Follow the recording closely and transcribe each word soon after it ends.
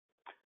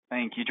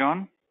Thank you,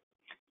 John.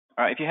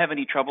 All right, if you have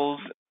any troubles,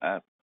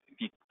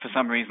 for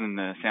some reason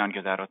the sound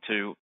goes out or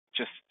two,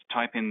 just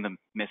type in the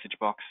message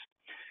box.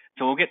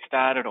 So we'll get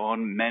started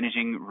on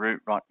managing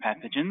root rot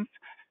pathogens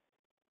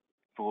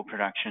for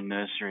production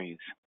nurseries.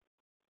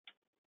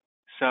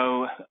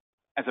 So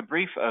as a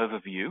brief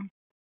overview,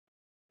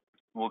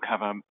 we'll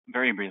cover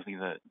very briefly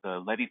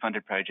the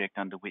levy-funded project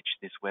under which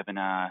this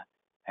webinar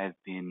has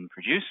been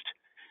produced,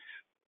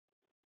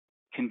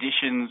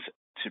 conditions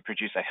to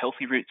produce a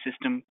healthy root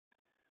system,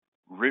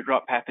 root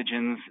rot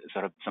pathogens,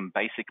 sort of some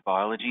basic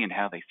biology and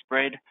how they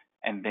spread,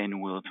 and then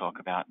we'll talk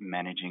about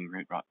managing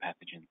root rot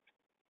pathogens.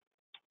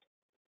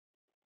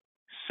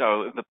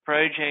 So the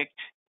project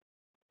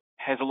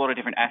has a lot of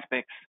different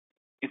aspects.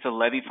 It's a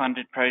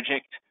levy-funded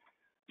project,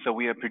 so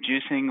we are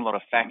producing a lot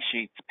of fact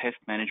sheets, pest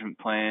management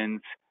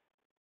plans.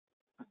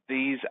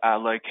 These are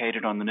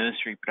located on the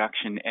Nursery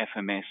Production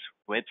FMS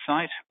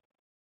website.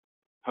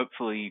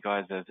 Hopefully you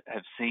guys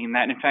have seen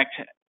that. In fact,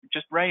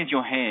 just raise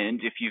your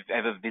hand if you've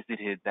ever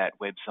visited that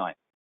website.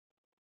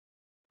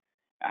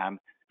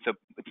 So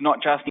it's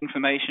not just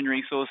information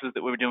resources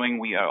that we're doing,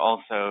 we are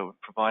also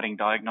providing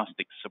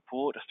diagnostic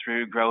support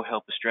through Grow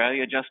Help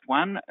Australia, just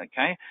one,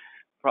 okay?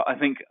 I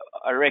think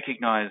I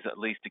recognise at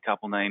least a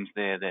couple names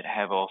there that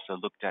have also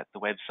looked at the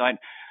website.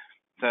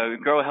 So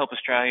Grow Help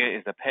Australia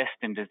is a pest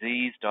and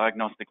disease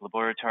diagnostic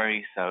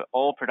laboratory, so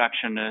all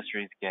production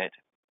nurseries get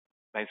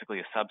basically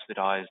a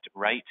subsidised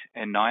rate,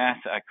 and NIAS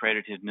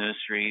accredited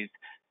nurseries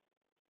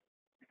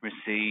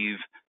receive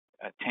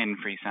 10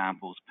 free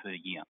samples per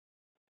year.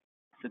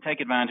 So take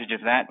advantage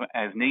of that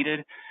as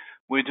needed.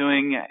 We're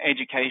doing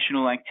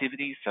educational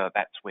activities, so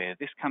that's where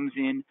this comes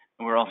in.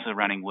 And we're also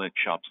running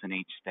workshops in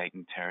each state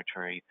and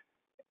territory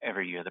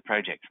every year of the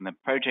project. And the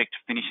project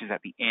finishes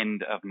at the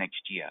end of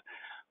next year.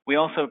 We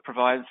also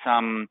provide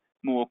some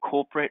more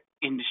corporate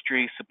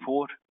industry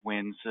support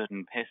when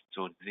certain pests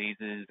or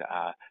diseases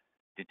are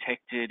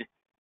detected.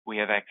 We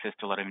have access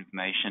to a lot of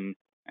information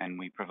and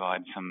we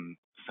provide some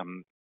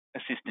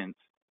assistance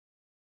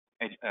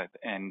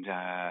and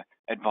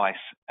advice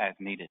as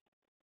needed.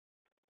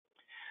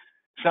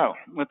 So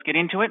let's get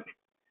into it.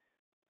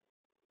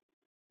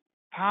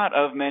 Part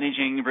of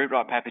managing root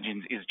rot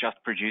pathogens is just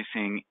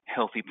producing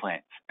healthy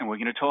plants, and we're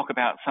going to talk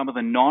about some of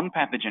the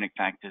non-pathogenic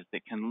factors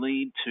that can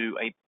lead to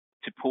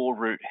poor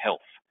root health,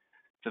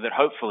 so that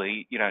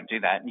hopefully you don't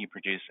do that and you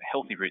produce a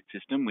healthy root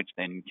system, which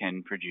then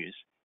can produce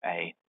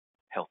a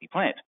healthy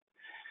plant.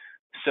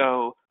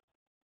 So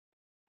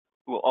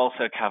we'll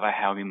also cover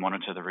how we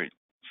monitor the root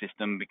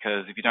system,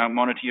 because if you don't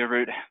monitor your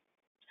root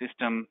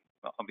system,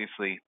 well,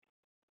 obviously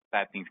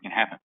bad things can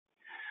happen.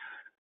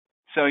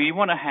 So you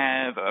want to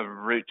have a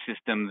root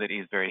system that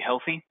is very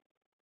healthy,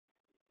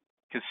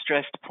 because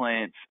stressed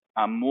plants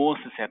are more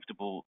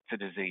susceptible to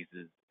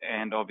diseases,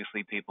 and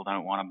obviously people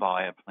don't want to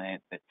buy a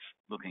plant that's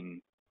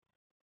looking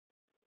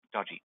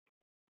dodgy.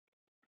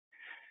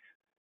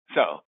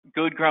 So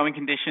good growing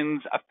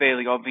conditions are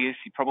fairly obvious.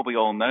 You probably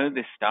all know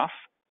this stuff.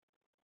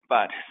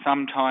 But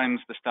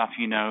sometimes the stuff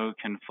you know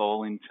can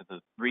fall into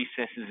the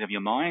recesses of your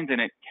mind, and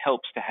it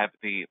helps to have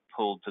it be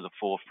pulled to the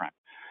forefront.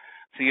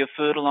 So your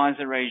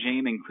fertilizer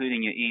regime,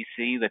 including your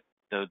EC,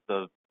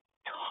 the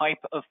type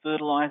of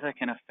fertilizer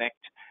can affect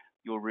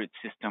your root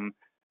system,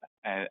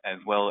 as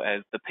well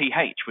as the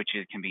pH, which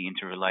can be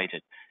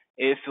interrelated.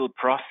 Air-filled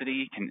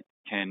porosity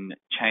can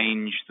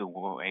change the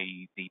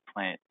way the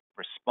plant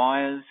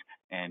respires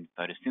and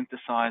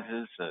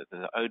photosynthesizes, so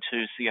the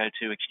O2,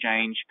 CO2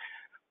 exchange.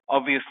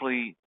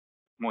 Obviously,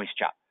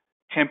 moisture.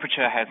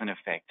 Temperature has an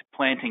effect.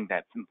 Planting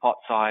depth and pot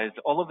size,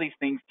 all of these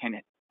things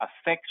can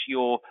affect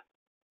your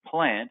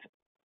plant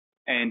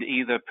and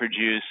either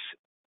produce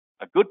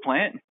a good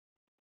plant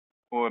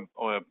or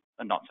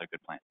a not so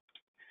good plant.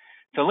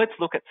 So let's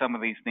look at some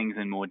of these things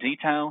in more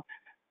detail,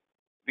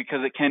 because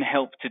it can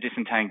help to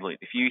disentangle it.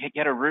 If you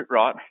get a root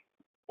rot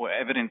or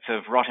evidence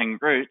of rotting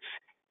roots,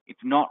 it's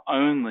not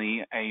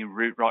only a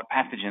root rot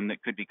pathogen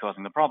that could be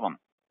causing the problem.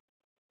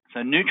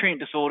 So nutrient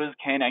disorders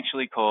can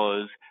actually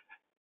cause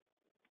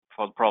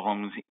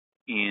problems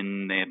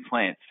in their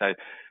plants. So,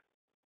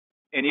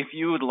 and if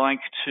you would like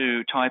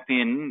to type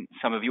in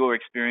some of your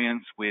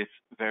experience with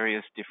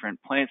various different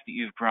plants that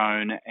you've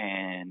grown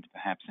and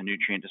perhaps a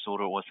nutrient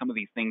disorder or some of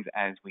these things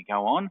as we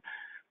go on,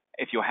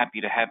 if you're happy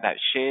to have that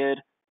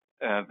shared,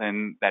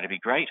 then that'd be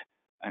great,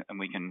 and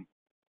we can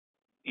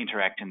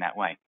interact in that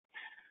way.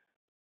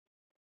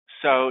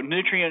 So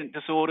nutrient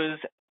disorders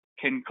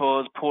can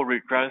cause poor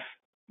root growth.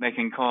 They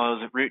can cause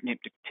root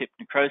tip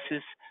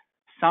necrosis.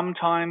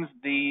 Sometimes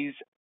these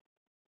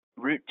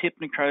root tip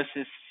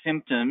necrosis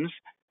symptoms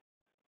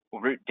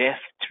or root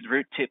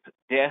tip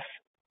death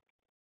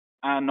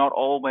are not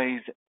always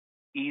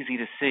easy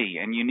to see,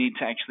 and you need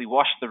to actually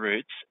wash the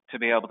roots to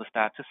be able to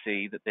start to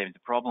see that there's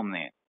a problem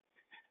there.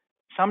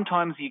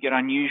 Sometimes you get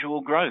unusual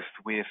growth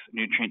with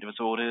nutrient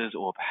disorders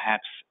or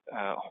perhaps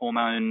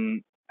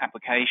hormone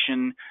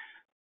application.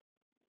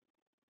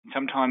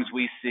 Sometimes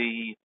we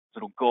see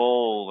little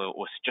gall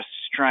or just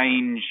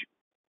strange,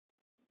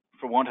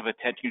 for want of a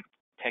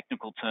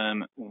technical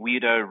term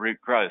weirdo root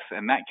growth,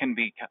 and that can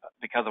be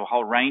because of a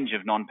whole range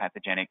of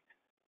non-pathogenic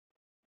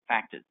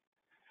factors,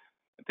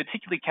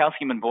 particularly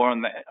calcium and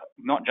boron,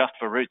 not just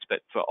for roots, but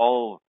for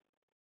all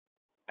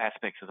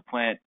aspects of the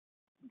plant.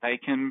 They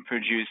can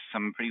produce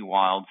some pretty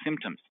wild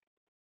symptoms.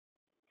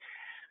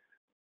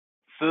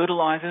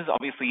 Fertilizers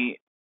obviously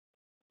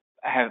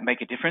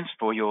make a difference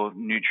for your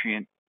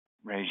nutrient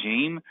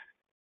regime.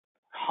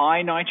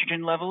 High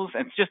nitrogen levels,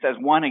 and just as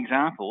one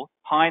example,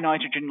 high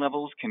nitrogen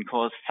levels can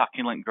cause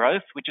succulent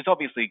growth, which is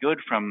obviously good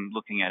from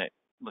looking at a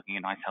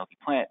nice healthy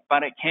plant,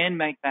 but it can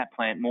make that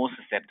plant more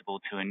susceptible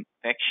to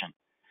infection.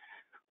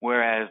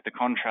 Whereas the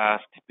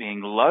contrast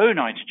being low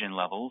nitrogen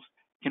levels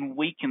can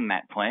weaken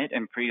that plant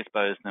and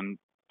predispose them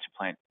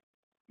to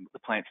the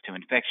plants to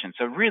infection.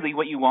 So really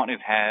what you want is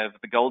have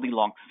the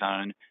Goldilocks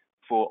zone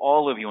for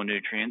all of your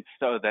nutrients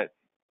so that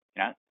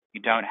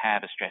you don't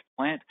have a stressed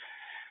plant.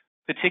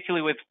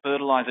 Particularly with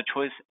fertilizer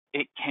choice,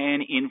 it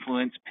can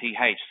influence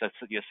pH. So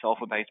your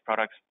sulfur-based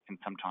products can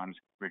sometimes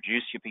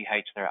reduce your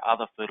pH. There are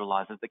other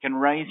fertilizers that can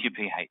raise your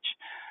pH.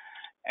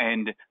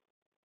 And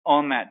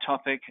on that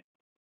topic,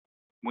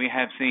 we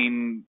have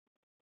seen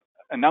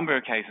a number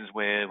of cases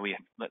where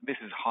this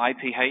is high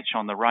pH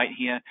on the right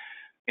here.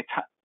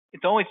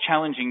 It's always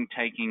challenging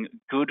taking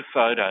good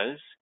photos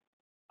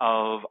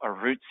of a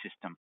root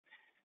system.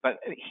 But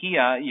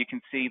here you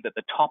can see that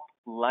the top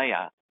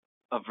layer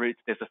of roots,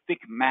 there's a thick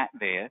mat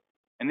there,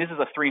 and this is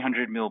a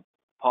 300 ml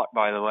pot,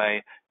 by the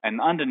way, and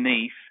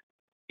underneath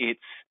it's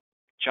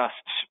just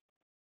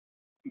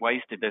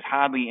wasted. There's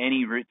hardly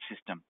any root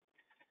system.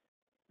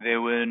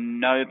 There were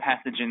no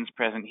pathogens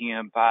present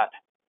here, but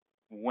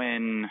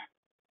when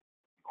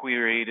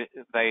queried,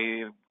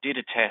 they did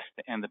a test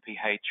and the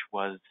pH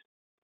was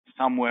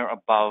somewhere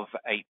above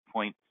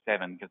 8.7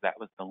 because that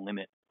was the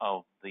limit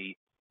of the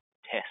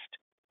test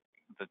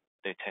that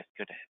their test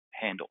could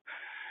handle.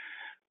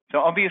 So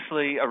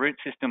obviously a root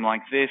system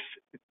like this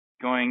is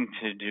going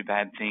to do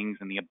bad things,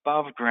 and the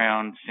above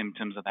ground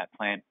symptoms of that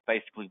plant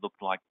basically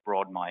looked like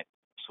broad mite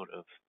sort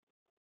of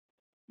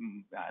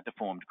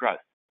deformed growth.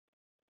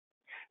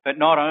 But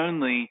not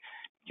only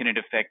can it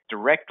affect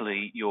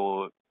directly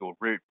your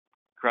root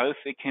growth,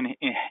 it can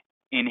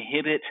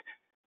inhibit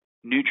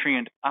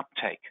nutrient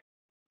uptake.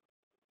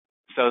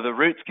 So the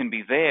roots can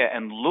be there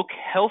and look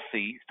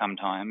healthy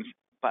sometimes,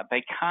 but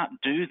they can't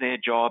do their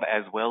job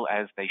as well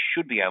as they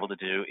should be able to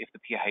do if the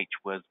pH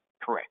was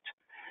correct.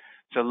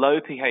 So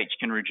low pH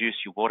can reduce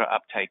your water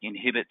uptake,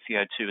 inhibit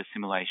CO2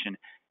 assimilation,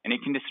 and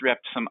it can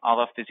disrupt some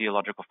other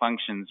physiological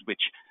functions,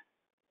 which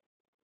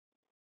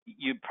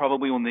you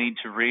probably will need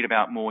to read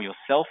about more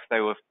yourself.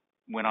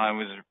 When I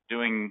was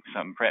doing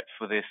some prep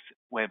for this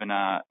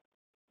webinar,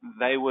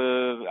 they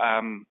were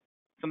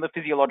some of the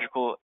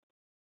physiological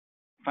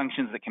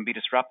functions that can be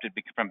disrupted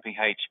from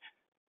pH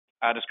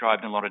are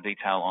described in a lot of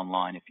detail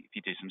online if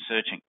you do some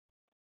searching.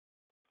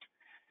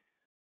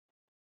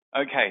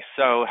 Okay,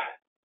 so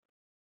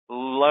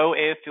low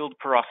air-filled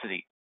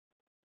porosity.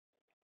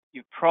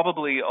 You've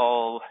probably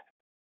all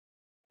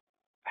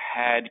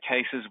had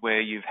cases where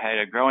you've had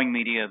a growing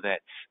media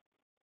that's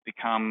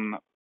become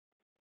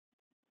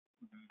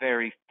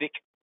very thick,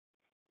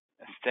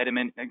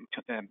 sediment,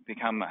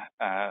 become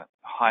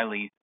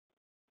highly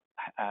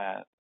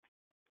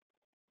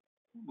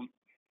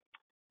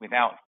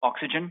without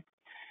oxygen.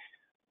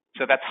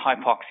 So that's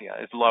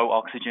hypoxia, is low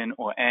oxygen,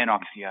 or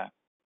anoxia,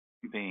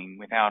 being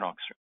without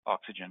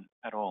oxygen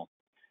at all.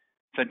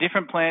 So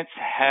different plants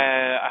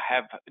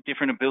have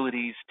different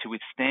abilities to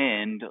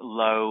withstand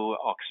low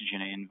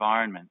oxygen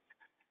environments.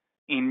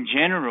 In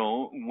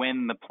general,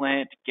 when the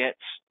plant gets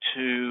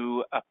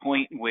to a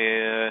point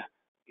where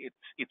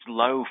it's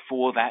low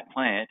for that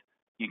plant,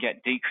 you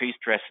get decreased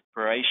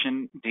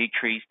respiration,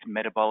 decreased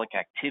metabolic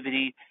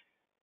activity,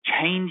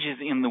 changes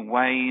in the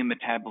way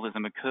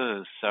metabolism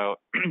occurs. So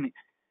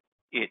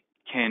it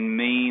can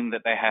mean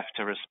that they have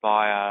to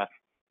respire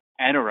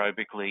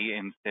anaerobically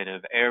instead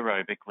of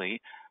aerobically,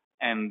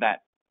 and that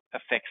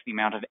affects the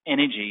amount of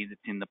energy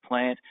that's in the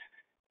plant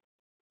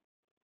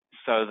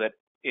so that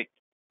it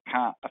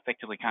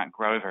effectively can't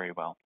grow very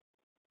well.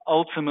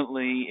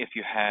 Ultimately, if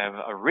you have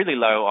a really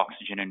low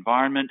oxygen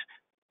environment,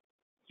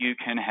 you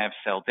can have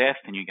cell death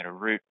and you get a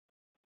root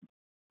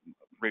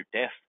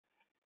death.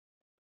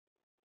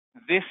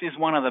 This is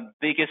one of the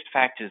biggest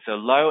factors, so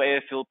low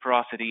air-filled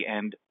porosity,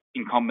 and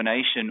in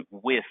combination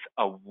with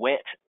a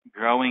wet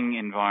growing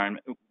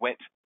environment, wet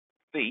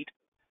feet,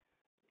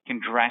 can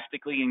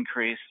drastically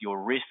increase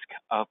your risk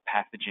of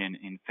pathogen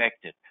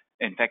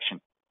infection.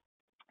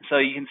 So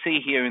you can see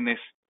here in this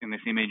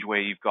image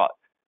where you've got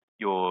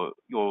your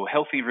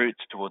healthy roots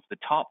towards the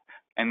top,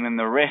 and then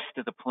the rest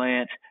of the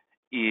plant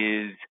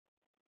is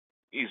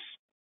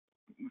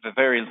the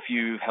very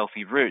few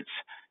healthy roots.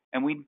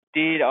 And we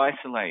did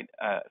isolate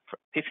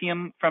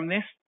Pythium from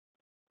this,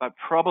 but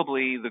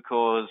probably the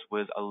cause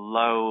was a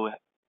low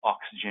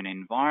oxygen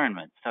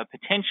environment. So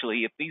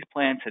potentially, if these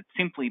plants had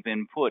simply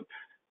been put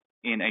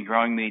in a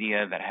growing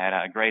media that had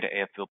a greater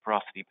air-filled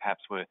porosity,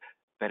 perhaps were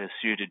better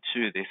suited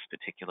to this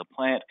particular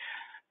plant,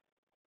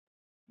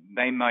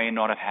 they may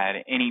not have had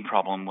any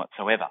problem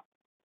whatsoever.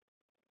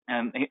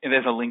 And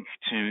there's a link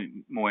to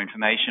more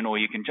information, or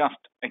you can just,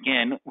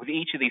 again, with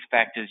each of these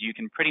factors, you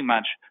can pretty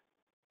much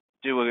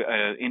do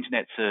an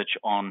internet search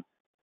on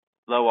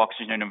low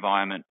oxygen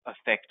environment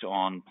effect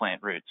on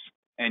plant roots,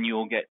 and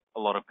you'll get a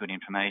lot of good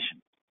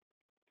information.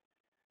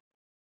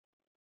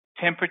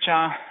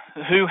 Temperature,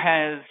 who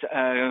has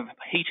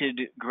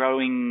heated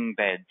growing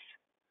beds?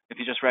 If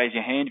you just raise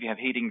your hand, if you have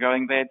heating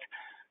growing beds,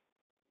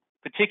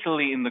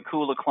 particularly in the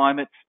cooler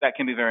climates, that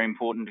can be very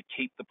important to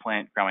keep the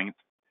plant growing.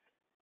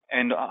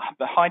 And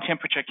the high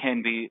temperature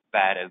can be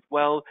bad as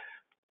well.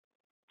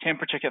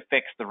 Temperature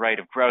affects the rate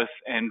of growth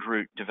and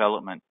root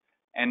development.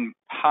 And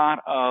part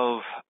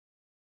of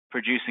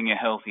producing a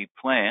healthy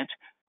plant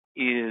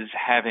is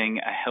having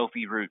a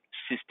healthy root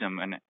system,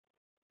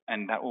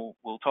 and that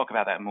we'll talk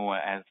about that more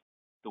as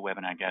the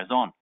webinar goes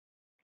on.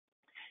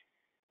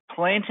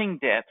 Planting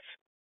depth,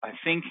 I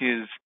think,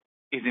 is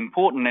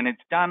important, and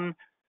it's done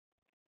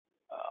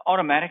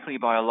automatically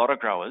by a lot of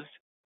growers,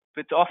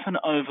 but it's often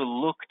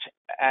overlooked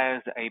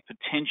as a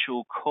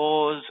potential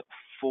cause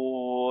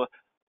for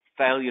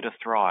failure to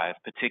thrive,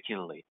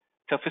 particularly.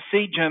 So for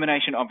seed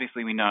germination,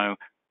 obviously we know if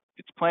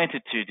it's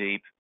planted too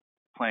deep,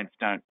 plants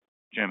don't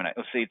germinate,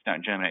 or seeds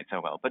don't germinate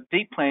so well. But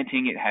deep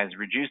planting, it has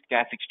reduced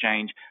gas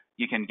exchange.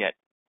 You can get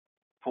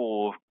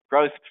poor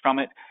growth from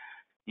it.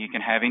 You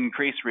can have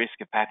increased risk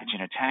of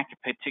pathogen attack,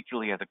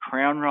 particularly as a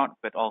crown rot,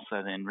 but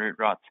also then root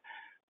rots.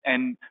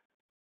 And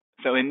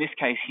so in this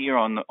case here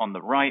on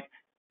the right,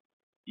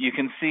 you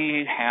can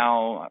see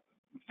how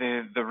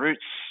the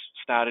roots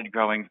started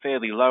growing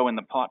fairly low in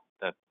the pot.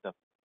 The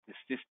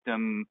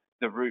system,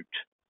 the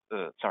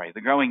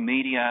growing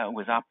media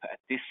was up at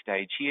this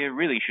stage here,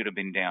 really should have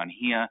been down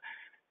here.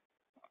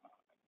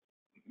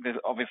 There's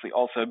obviously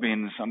also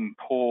been some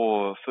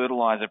poor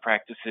fertilizer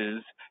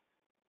practices,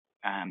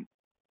 and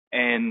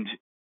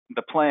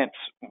the plants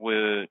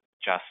were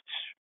just,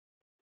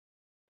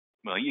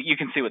 well, you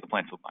can see what the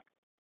plants look like.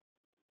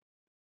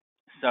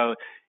 So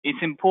it's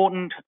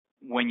important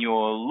when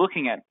you're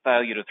looking at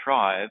failure to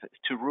thrive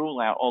to rule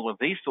out all of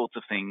these sorts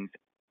of things,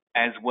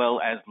 as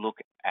well as look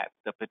at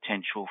the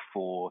potential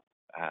for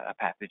a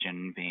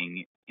pathogen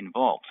being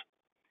involved.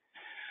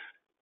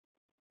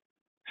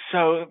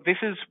 So this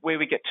is where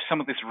we get to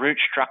some of this root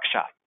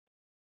structure.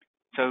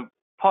 So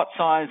pot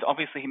size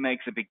obviously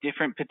makes a big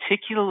difference,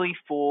 particularly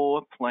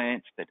for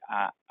plants that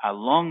are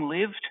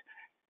long-lived,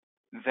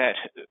 that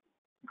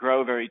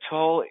grow very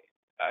tall.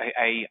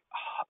 A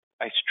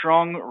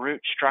strong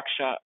root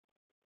structure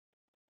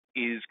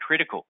is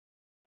critical.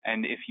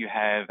 And if you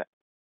have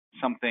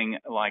something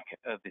like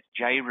this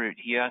J root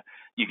here,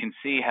 you can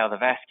see how the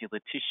vascular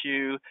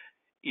tissue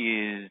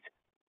is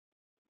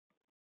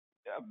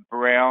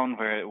brown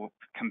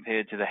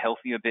compared to the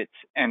healthier bits.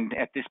 And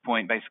at this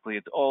point, basically,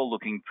 it's all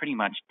looking pretty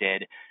much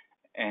dead.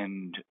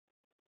 And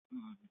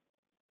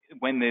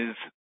when there's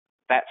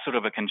that sort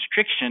of a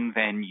constriction,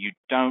 then you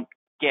don't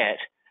get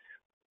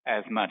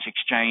as much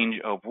exchange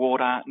of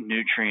water,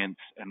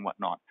 nutrients, and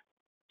whatnot.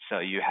 So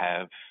you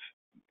have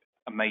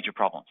major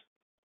problems.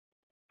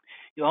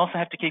 You also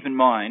have to keep in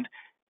mind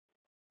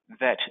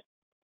that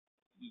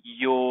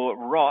your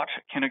rot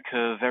can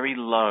occur very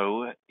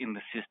low in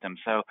the system.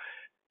 So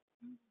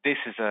this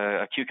is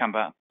a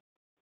cucumber,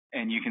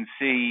 and you can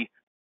see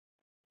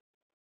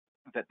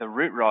that the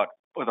root rot,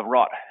 or the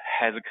rot,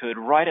 has occurred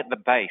right at the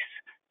base.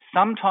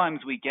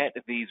 Sometimes we get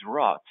these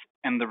rots,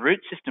 and the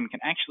root system can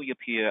actually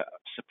appear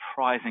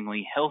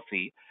surprisingly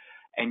healthy,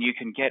 and you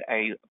can get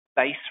a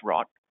base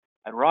rot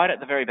right at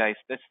the very base.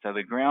 So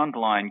the ground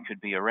line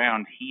could be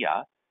around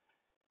here,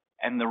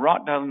 and the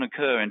rot doesn't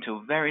occur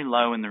until very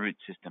low in the root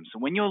system. So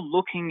when you're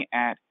looking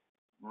at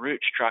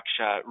root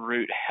structure,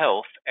 root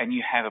health, and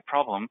you have a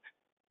problem,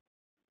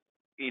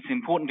 it's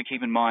important to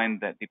keep in mind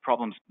that the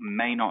problems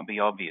may not be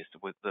obvious.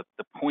 With the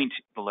point,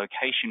 the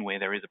location where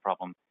there is a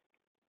problem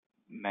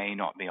may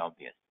not be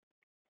obvious.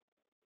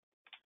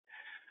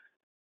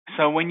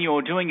 So when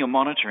you're doing your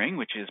monitoring,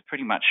 which is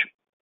pretty much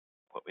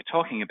what we're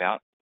talking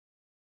about,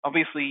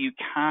 obviously you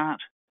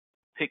can't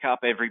pick up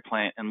every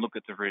plant and look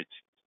at the roots.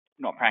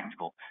 Not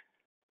practical.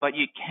 But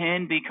you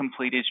can be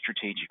completed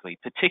strategically,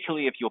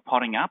 particularly if you're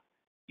potting up.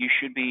 You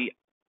should be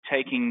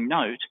taking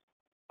note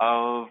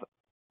of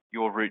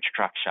your root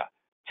structure,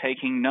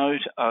 taking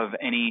note of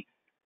any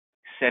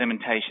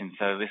sedimentation.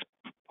 So this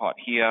pot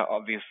here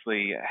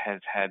obviously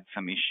has had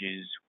some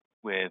issues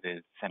where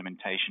there's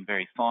sedimentation,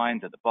 very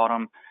fines at the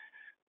bottom,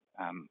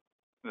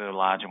 the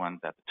larger ones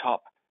at the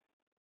top.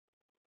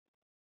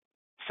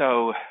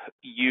 So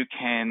you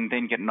can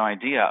then get an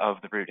idea of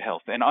the root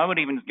health. And I would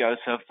even go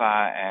so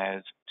far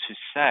as to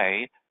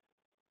say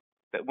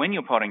that when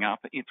you're potting up,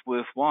 it's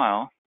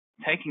worthwhile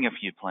taking a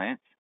few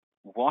plants,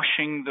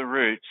 washing the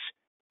roots,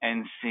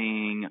 and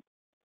seeing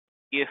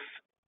if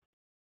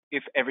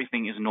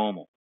everything is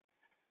normal.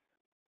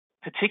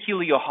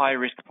 Particularly your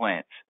high-risk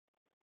plants.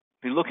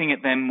 Be looking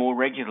at them more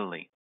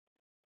regularly.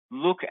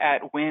 Look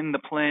at when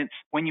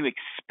you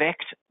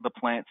expect the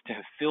plants to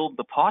have filled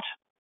the pot.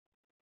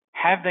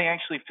 Have they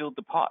actually filled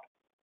the pot?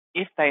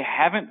 If they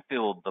haven't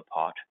filled the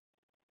pot,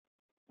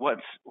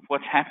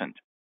 what's happened?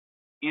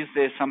 Is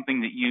there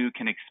something that you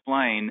can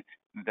explain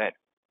that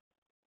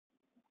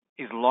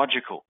is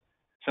logical?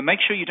 So make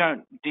sure you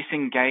don't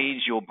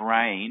disengage your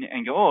brain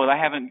and go, oh, they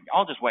haven't,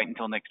 I'll just wait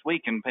until next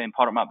week and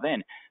pot them up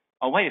then.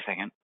 Oh, wait a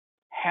second.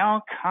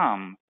 How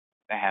come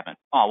they haven't?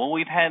 Oh, well,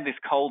 we've had this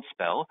cold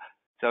spell,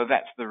 so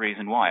that's the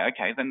reason why.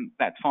 Okay, then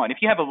that's fine. If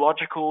you have a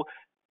logical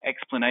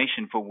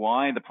explanation for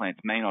why the plants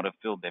may not have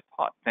filled their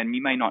pot, then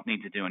you may not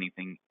need to do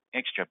anything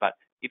extra. But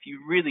if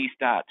you really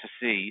start to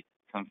see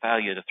some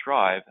failure to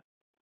thrive,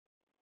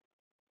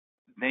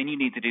 then you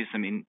need to do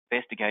some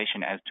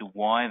investigation as to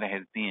why there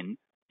has been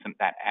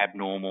that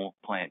abnormal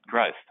plant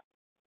growth.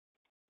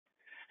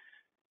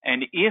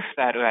 And if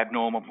that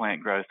abnormal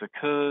plant growth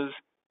occurs,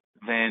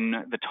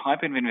 then the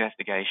type of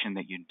investigation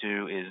that you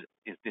do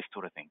is this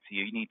sort of thing. So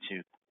you need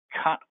to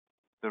cut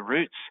the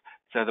roots.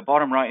 So the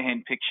bottom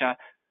right-hand picture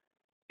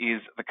is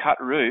the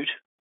cut root.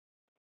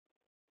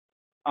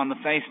 On the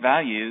face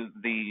value,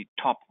 the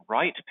top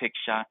right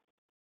picture,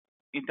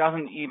 it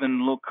doesn't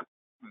even look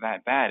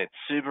that bad. It's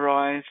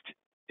suberized.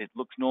 It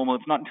looks normal.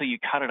 It's not until you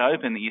cut it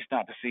open that you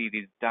start to see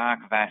these dark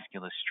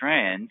vascular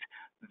strands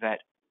that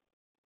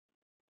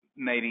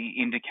maybe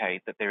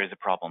indicate that there is a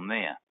problem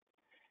there.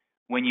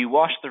 When you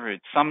wash the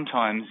roots,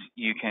 sometimes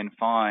you can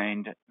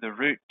find the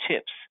root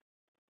tips,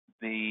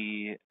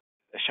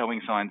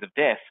 showing signs of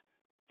death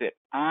that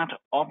aren't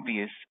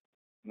obvious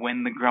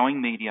when the growing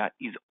media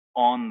is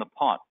on the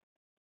pot,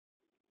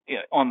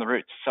 on the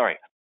roots, sorry.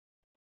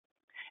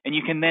 And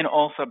you can then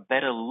also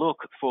better look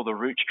for the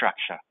root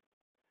structure.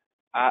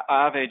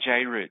 Are there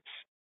J roots?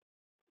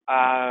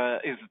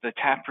 Is the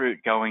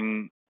taproot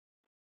going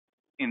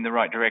in the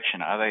right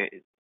direction? Are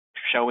they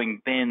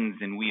showing bends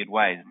in weird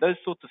ways? Those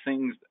sorts of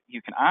things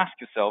you can ask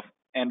yourself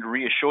and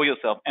reassure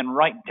yourself and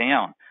write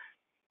down,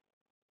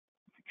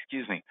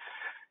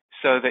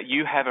 so that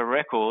you have a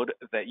record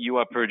that you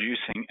are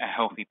producing a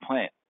healthy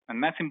plant.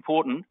 And that's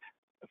important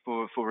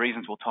for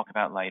reasons we'll talk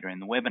about later in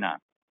the webinar.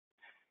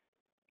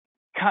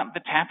 Cut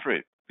the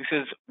taproot. This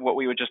is what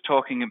we were just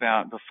talking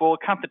about before.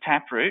 Cut the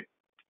taproot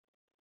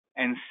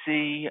and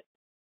see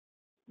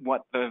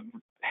what the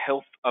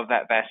health of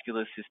that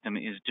vascular system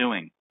is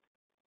doing,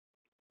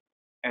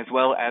 as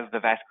well as the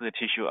vascular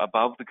tissue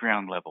above the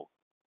ground level,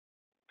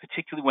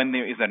 particularly when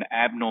there is an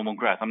abnormal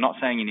growth. I'm not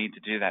saying you need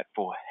to do that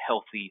for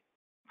healthy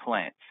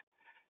plants,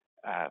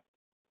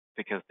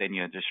 because then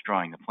you're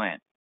destroying the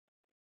plant.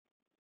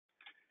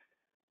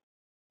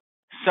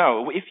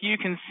 So if you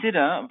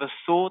consider the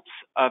sorts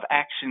of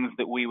actions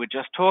that we were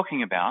just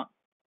talking about,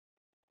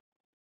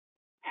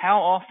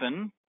 how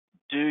often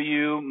do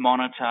you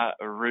monitor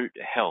root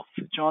health?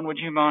 John, would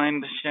you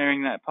mind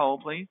sharing that poll,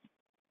 please?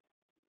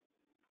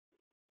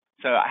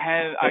 So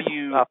are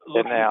you up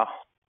looking now?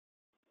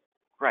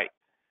 Great.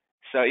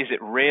 So is it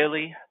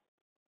rarely,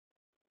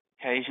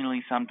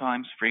 occasionally,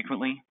 sometimes,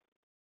 frequently?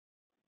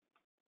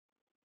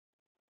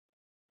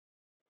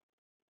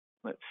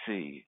 Let's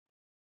see.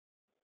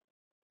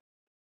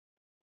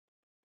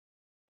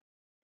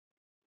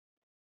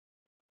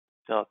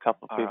 So a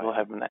couple of people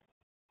haven't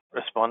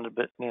responded,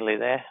 but nearly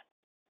there.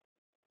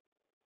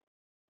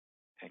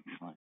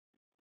 Excellent.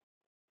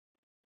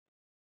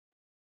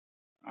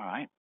 All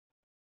right.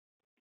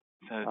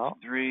 So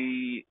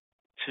 3,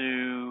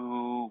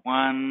 2,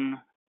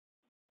 1.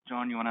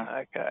 John, you want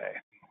to? Okay.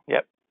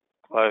 Yep.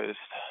 Closed.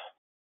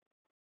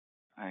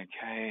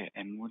 Okay,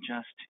 and we'll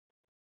just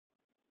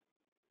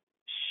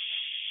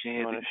share.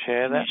 You want to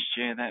share that?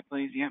 Share that,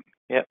 please. Yep.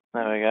 Yep.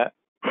 There we go.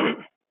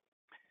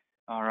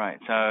 All right.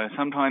 So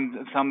sometimes,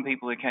 some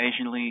people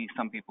occasionally,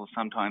 some people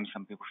sometimes,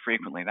 some people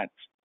frequently.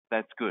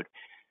 That's good.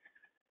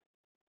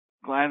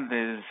 Glad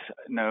there's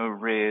no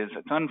rares.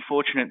 It's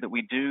unfortunate that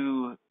we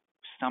do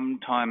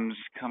sometimes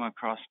come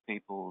across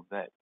people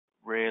that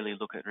rarely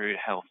look at root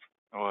health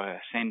or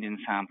send in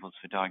samples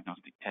for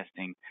diagnostic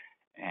testing,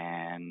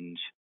 and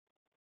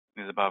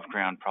there's above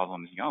ground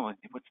problems. You go, oh,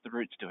 what's the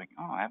roots doing?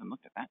 Oh, I haven't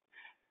looked at that.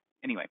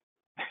 Anyway,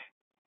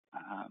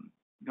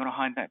 you want to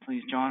hide that,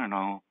 please, John, and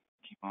I'll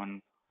keep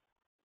on.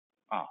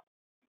 Oh,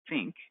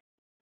 think.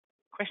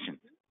 Questions?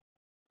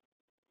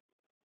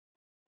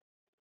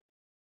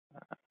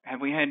 Have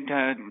we had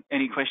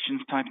any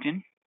questions typed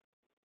in?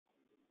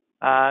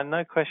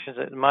 No questions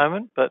at the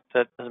moment, but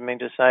that doesn't mean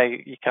to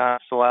say you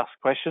can't still ask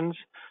questions.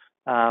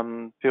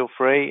 Feel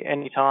free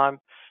anytime.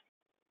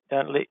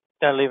 Don't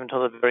leave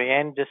until the very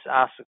end. Just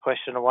ask the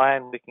question away,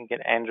 and we can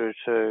get Andrew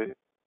to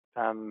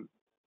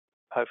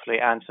hopefully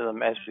answer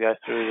them as we go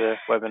through the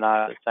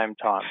webinar at the same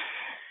time.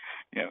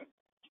 Yeah,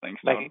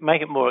 thanks, John.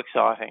 Make it more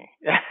exciting.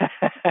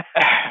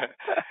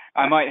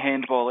 I might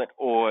handball it,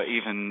 or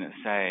even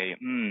say,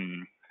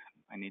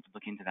 I need to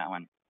look into that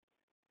one.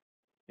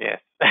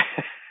 Yes.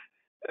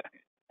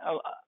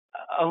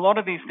 A lot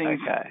of these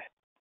things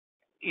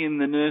in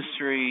the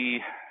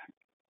nursery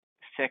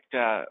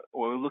sector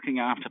or looking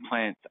after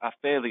plants are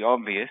fairly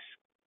obvious.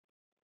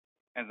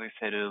 As I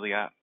said earlier,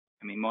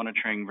 I mean,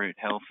 monitoring root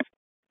health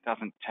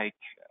doesn't take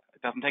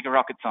a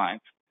rocket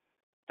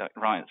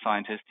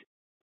scientist.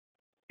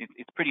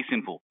 It's pretty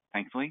simple.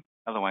 thankfully.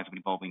 Otherwise,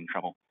 we'd all be in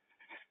trouble.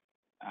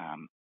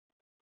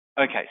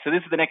 Okay, so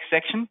this is the next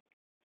section.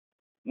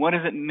 What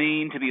does it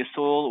mean to be a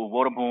soil or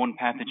waterborne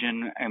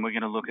pathogen? And we're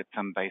going to look at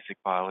some basic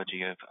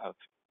biology of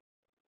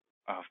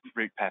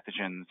root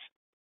pathogens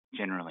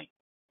generally.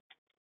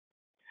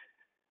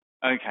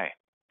 Okay,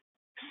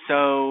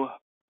 so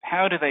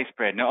how do they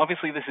spread? Now,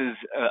 obviously, this is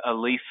a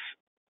leaf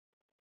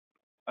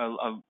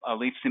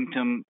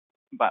symptom,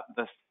 but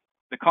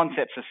the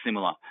concepts are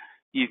similar.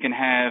 You can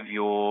have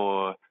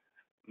your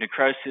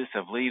necrosis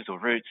of leaves or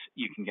roots.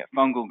 You can get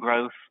fungal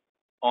growth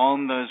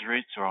on those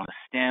roots or on the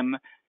stem,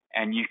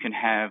 and you can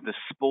have the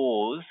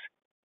spores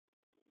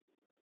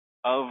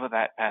of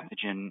that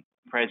pathogen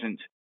present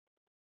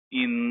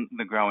in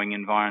the growing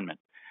environment.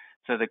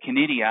 So the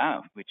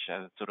conidia, which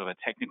is sort of a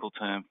technical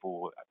term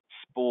for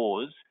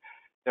spores,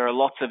 there are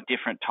lots of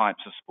different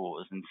types of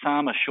spores, and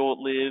some are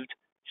short-lived,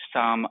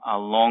 some are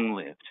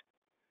long-lived.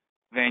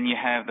 Then you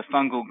have the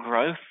fungal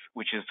growth,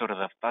 which is sort of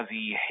a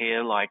fuzzy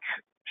hair-like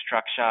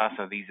structure.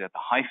 So these are the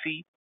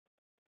hyphae.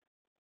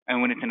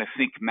 And when it's in a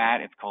thick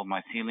mat, it's called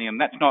mycelium.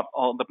 That's not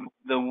all,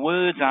 the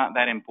words aren't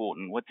that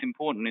important. What's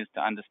important is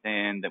to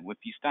understand that if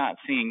you start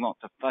seeing lots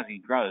of fuzzy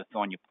growth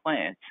on your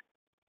plants,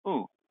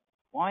 ooh,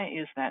 why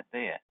is that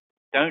there?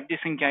 Don't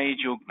disengage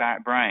your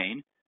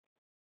brain.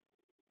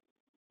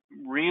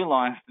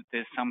 Realize that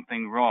there's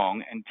something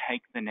wrong and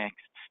take the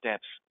next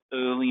steps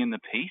early in the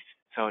piece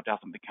so it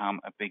doesn't become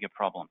a bigger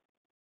problem.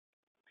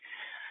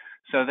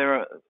 So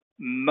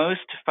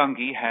most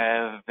fungi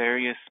have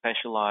various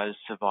specialized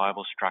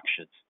survival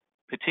structures,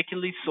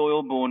 particularly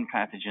soil-borne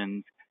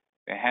pathogens.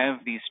 They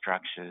have these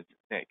structures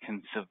that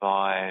can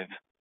survive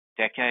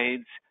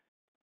decades,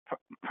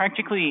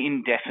 practically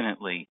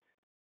indefinitely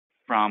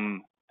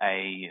from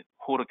a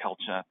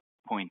horticulture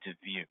point of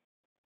view.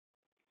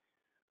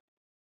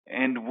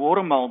 And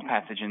water mold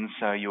pathogens,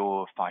 so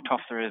your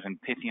phytophthora and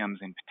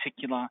pythiums in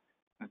particular,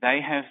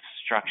 they have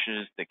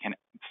structures that can,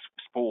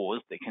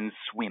 spores that can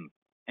swim.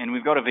 And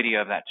we've got a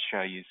video of that to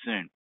show you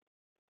soon.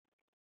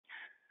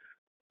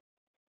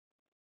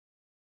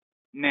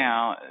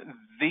 Now,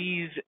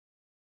 these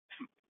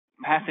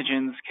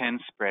pathogens can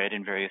spread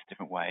in various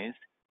different ways.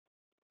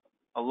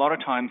 A lot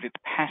of times it's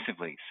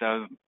passively.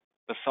 So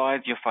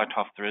besides your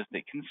phytophthora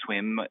that can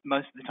swim,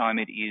 most of the time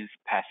it is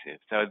passive.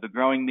 So the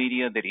growing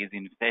media that is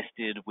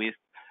infested with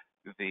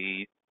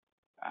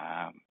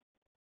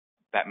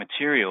that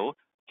material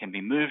can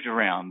be moved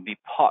around. The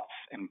pots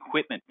and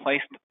equipment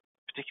placed,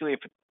 particularly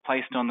if it's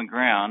placed on the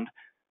ground,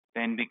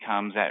 then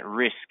becomes at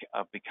risk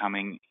of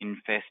becoming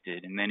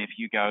infested. And then if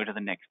you go to the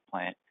next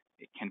plant,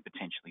 it can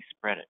potentially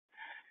spread it.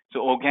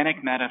 So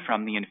organic matter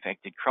from the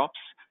infected crops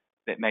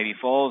that maybe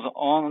falls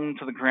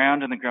onto the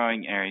ground in the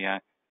growing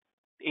area,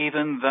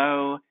 even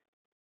though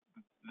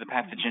the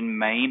pathogen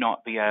may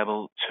not be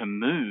able to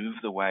move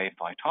the way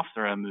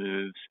Phytophthora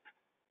moves,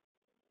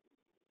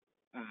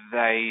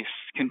 they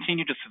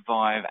continue to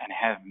survive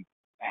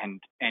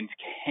and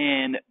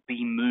can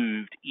be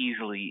moved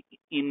easily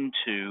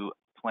into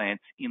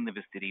plants in the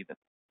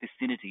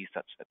vicinity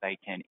such that they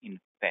can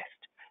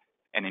infest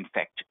and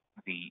infect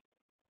the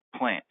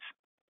plants.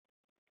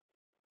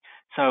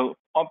 So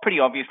pretty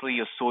obviously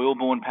your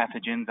soil-borne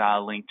pathogens are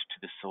linked to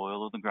the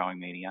soil or the growing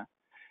media,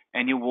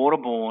 and your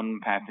waterborne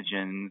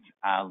pathogens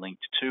are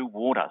linked to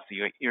water. So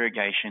your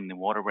irrigation, the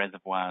water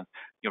reservoirs,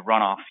 your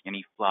runoff,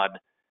 any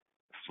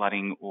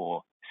flooding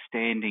or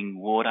standing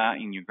water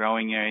in your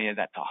growing area,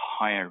 that's a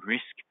higher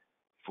risk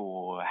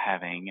for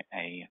having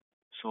a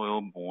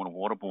soil-borne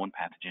or waterborne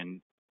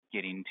pathogen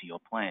get into your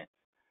plants.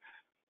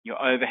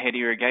 Your overhead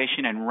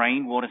irrigation and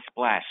rainwater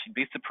splash. You'd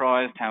be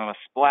surprised how a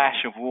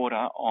splash of water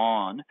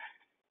on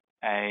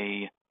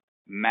a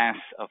mass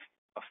of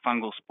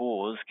fungal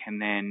spores can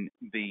then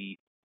be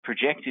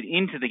projected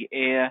into the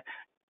air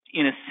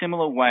in a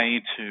similar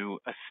way to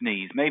a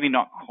sneeze. Maybe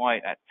not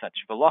quite at such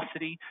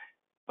velocity,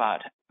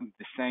 but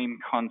the same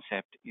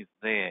concept is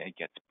there. It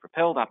gets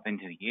propelled up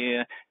into the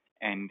air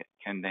and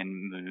can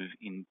then move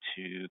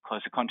into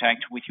closer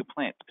contact with your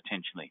plants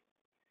potentially.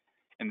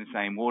 And the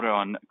same water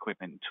on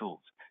equipment and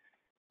tools.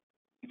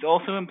 It's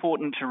also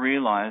important to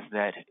realize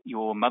that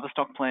your mother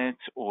stock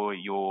plants or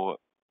your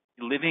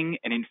living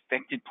and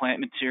infected plant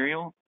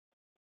material,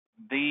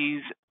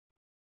 these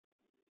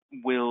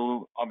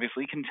will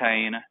obviously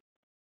contain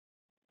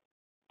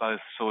both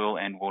soil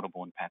and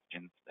waterborne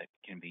pathogens that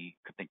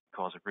could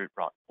cause a root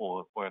rot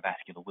or a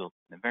vascular wilt.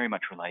 They're very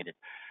much related.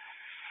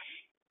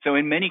 So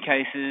in many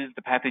cases,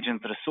 the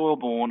pathogens that are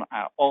soil-borne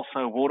are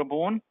also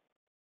waterborne,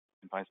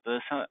 and vice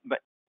versa, but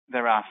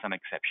there are some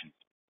exceptions.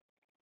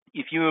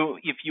 If you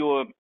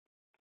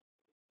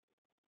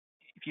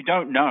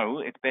don't know,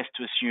 it's best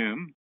to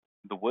assume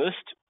the worst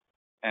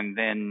and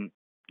then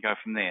go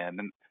from there. And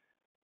then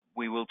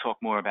we will talk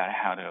more about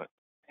how to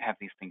have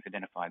these things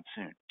identified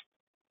soon.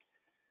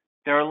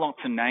 There are lots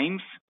of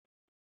names.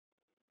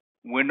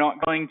 We're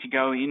not going to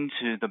go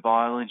into the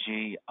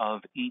biology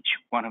of each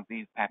one of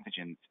these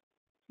pathogens.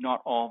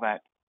 Not all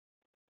that.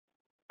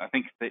 I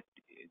think that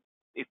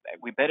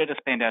we're better to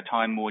spend our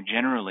time more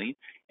generally.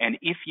 And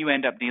if you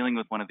end up dealing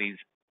with one of these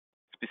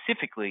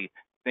specifically,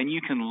 then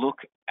you can look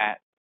at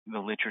the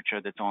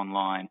literature that's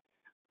online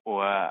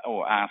or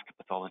ask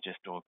a pathologist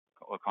or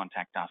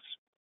contact us,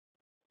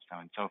 so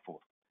on and so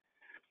forth.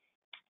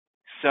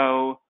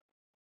 So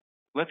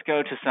let's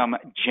go to some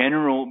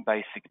general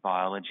basic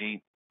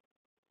biology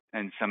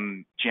and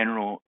some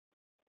general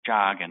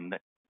jargon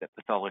that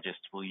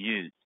pathologists will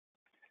use.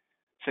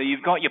 So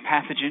you've got your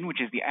pathogen, which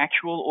is the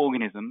actual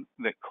organism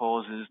that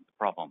causes the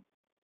problem.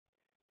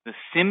 The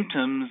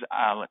symptoms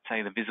are, let's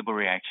say, the visible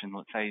reaction.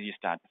 Let's say you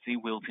start to see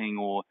wilting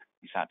or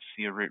you start to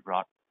see a root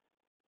rot.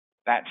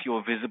 That's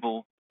your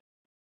visible,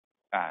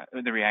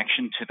 the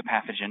reaction to the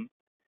pathogen.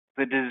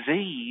 The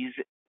disease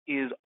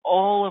is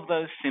all of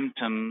those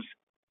symptoms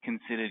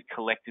considered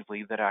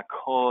collectively that are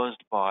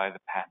caused by the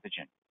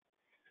pathogen.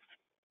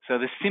 So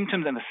the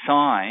symptoms and the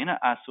sign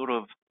are sort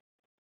of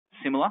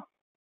similar.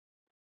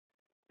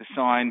 The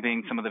sign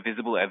being some of the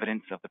visible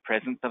evidence of the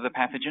presence of the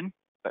pathogen,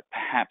 but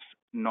perhaps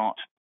not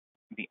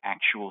the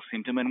actual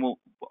symptom. And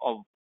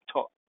I'll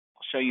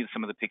show you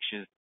some of the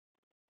pictures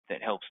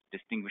that helps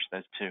distinguish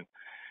those two.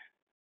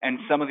 And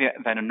some of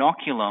that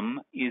inoculum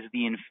is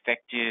the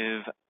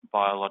infective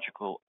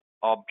biological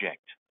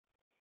object.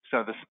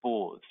 So the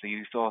spores. So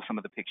you saw some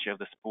of the picture of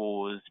the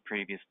spores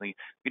previously.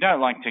 We don't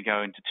like to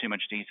go into too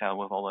much detail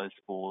with all those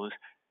spores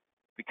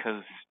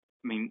because,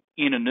 I mean,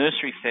 in a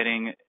nursery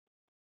setting,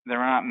 there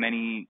aren't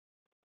many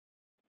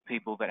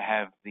people that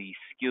have the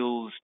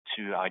skills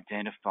to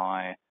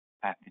identify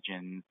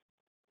pathogens,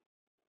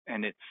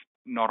 and it's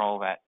not all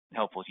that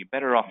helpful. You're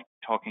better off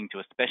talking to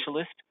a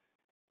specialist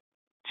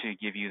to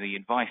give you the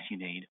advice you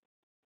need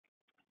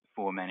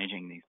for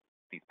managing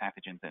these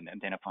pathogens and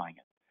identifying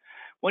it.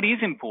 What is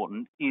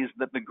important is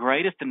that the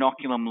greatest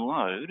inoculum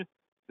load,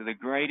 so the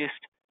greatest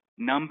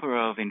number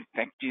of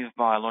infective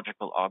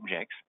biological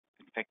objects,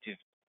 infective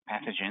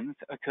pathogens,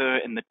 occur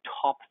in the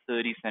top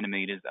 30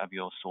 centimeters of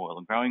your soil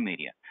and growing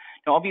media.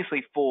 Now,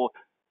 obviously, for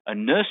a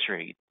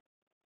nursery,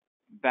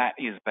 that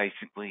is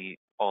basically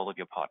all of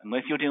your pot.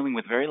 Unless you're dealing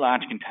with very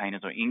large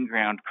containers or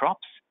in-ground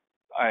crops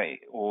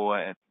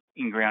or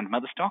in-ground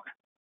mother stock,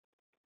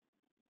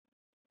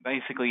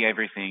 basically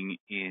everything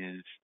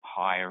is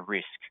higher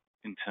risk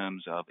in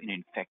terms of an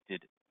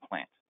infected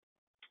plant.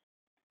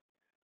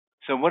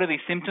 So what are these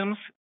symptoms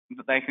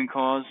that they can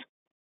cause?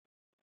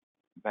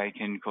 They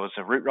can cause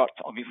a root rot,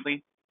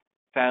 obviously,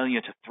 failure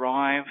to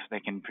thrive.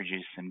 They can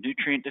produce some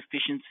nutrient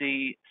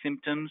deficiency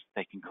symptoms.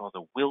 They can cause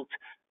a wilt.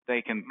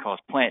 They can cause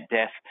plant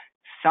death.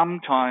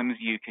 Sometimes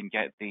you can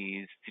get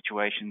these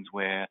situations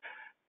where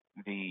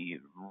the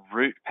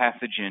root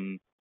pathogen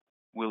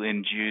will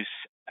induce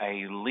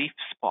a leaf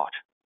spot,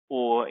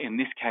 or in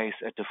this case,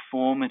 a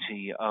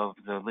deformity of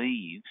the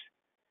leaves.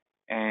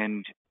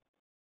 And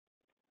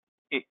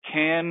it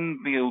can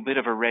be a bit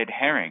of a red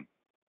herring,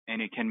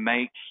 and it can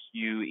make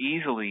you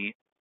easily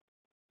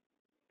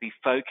be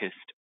focused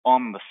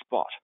on the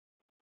spot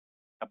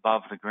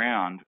above the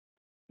ground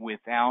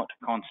without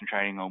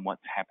concentrating on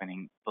what's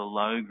happening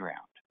below ground.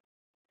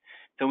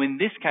 So in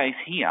this case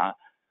here,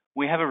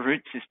 we have a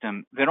root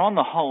system that on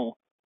the whole,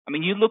 I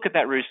mean, you look at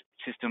that root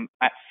system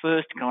at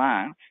first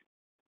glance,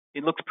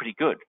 it looks pretty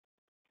good.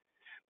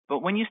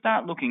 But when you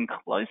start looking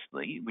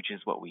closely, which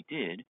is what we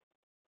did,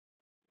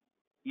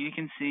 you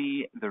can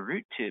see the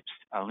root tips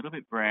are a little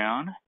bit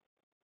brown.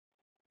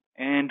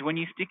 And when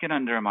you stick it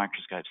under a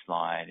microscope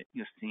slide,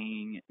 you're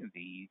seeing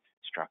these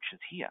structures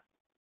here,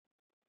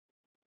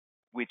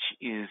 which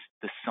is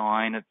the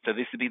sign of, so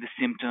this would be the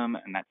symptom,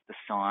 and that's the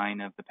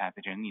sign of the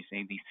pathogen. You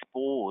see these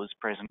spores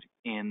present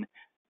in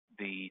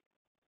the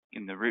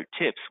root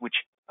tips, which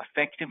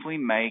effectively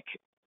make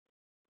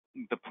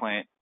the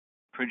plant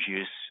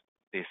produce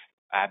this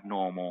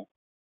abnormal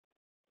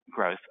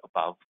growth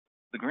above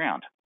the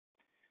ground.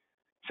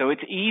 So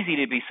it's easy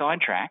to be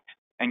sidetracked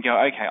and go,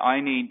 okay,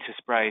 I need to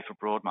spray for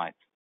broadmites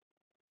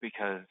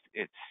because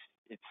it's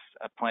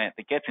a plant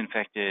that gets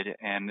infected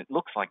and it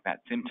looks like that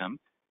symptom.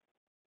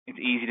 It's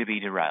easy to be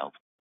derailed.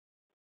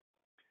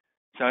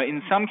 So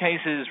in some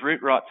cases,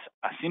 root rots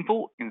are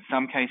simple. In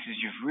some cases,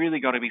 you've really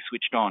got to be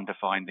switched on to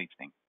find these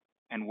things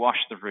and wash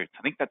the roots.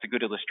 I think that's a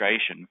good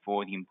illustration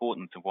for the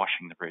importance of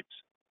washing the roots.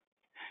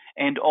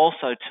 And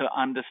also to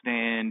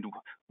understand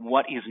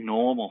what is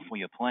normal for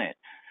your plant.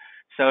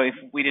 So if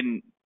we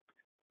didn't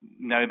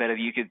know better,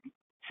 you could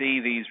see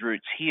these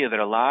roots here that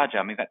are larger.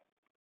 I mean,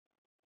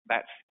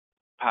 that's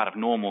part of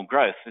normal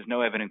growth. There's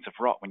no evidence of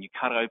rot. When you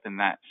cut open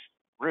that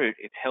root,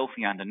 it's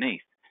healthy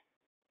underneath.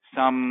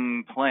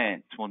 Some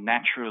plants will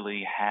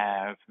naturally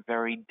have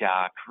very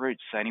dark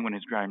roots. So anyone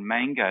who's grown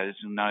mangoes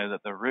will know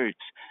that the roots,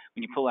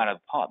 when you pull out of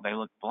the pot, they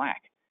look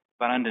black.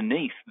 But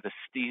underneath, the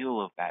steel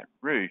of that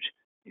root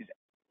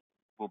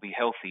will be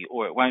healthy,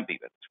 or it won't be.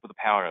 That's with the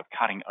power of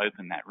cutting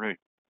open that root.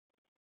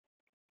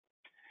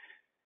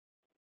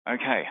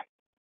 Okay,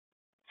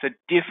 so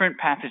different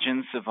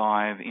pathogens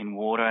survive in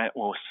water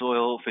or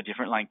soil for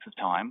different lengths of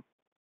time,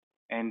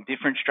 and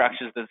different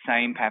structures of the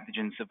same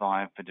pathogen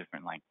survive for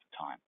different lengths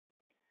of time.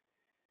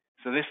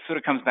 So this sort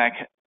of comes back,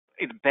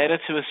 it's better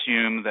to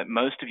assume that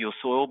most of your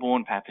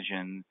soil-borne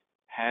pathogens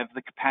have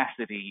the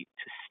capacity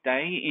to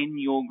stay in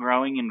your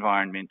growing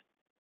environment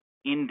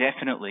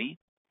indefinitely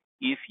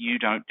if you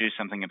don't do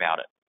something about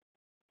it.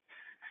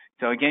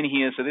 So again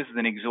here, so this is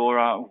an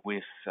Ixora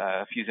with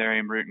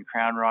fusarium root and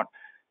crown rot.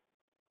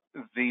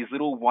 These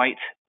little white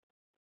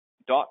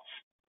dots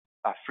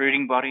are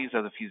fruiting bodies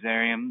of the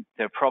fusarium.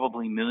 There are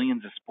probably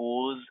millions of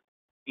spores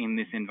in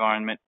this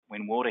environment.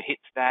 When water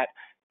hits that,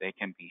 they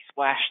can be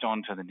splashed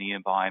onto the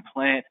nearby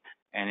plant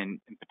and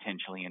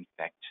potentially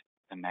infect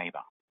the neighbor.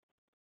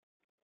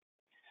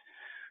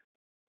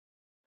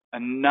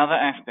 Another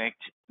aspect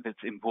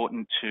that's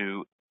important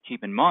to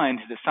keep in mind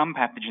is that some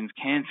pathogens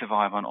can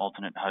survive on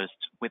alternate hosts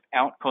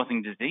without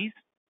causing disease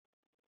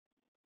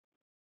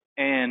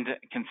and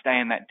can stay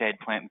in that dead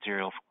plant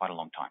material for quite a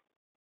long time.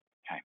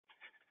 Okay.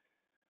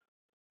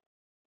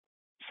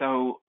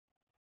 So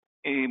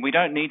we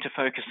don't need to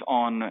focus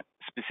on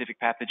specific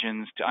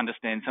pathogens to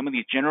understand some of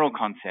these general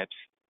concepts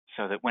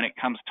so that when it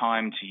comes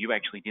time to you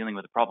actually dealing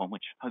with a problem,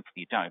 which hopefully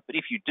you don't, but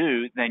if you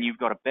do, then you've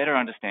got a better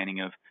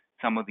understanding of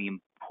some of the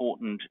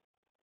important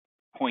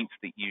points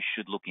that you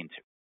should look into.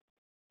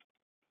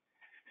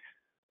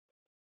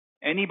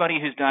 Anybody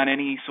who's done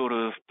any sort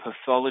of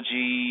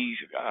pathology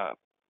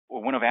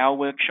or one of our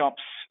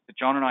workshops that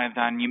John and I have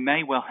done, you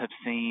may well have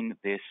seen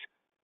this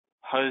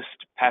host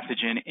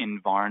pathogen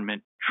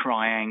environment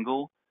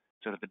triangle,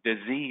 sort of a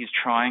disease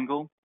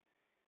triangle.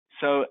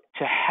 So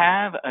to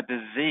have a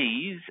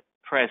disease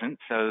present,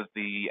 so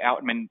the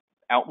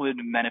outward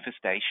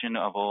manifestation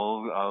of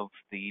all of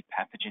the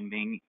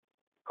pathogen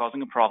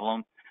causing a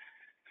problem,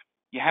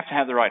 you have to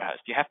have the right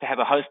host. You have to have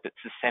a host that's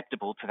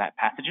susceptible to that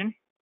pathogen.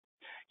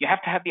 You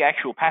have to have the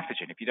actual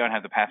pathogen. If you don't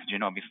have the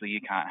pathogen, obviously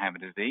you can't have a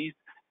disease.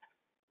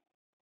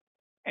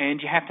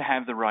 And you have to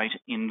have the right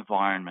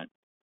environment.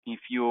 If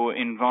your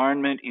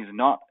environment is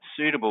not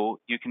suitable,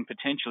 you can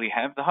potentially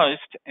have the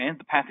host and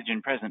the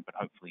pathogen present, but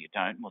hopefully you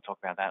don't. We'll talk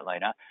about that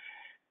later.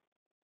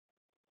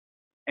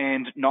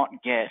 And not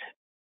get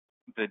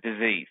the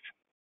disease.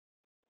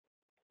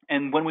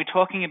 And when we're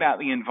talking about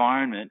the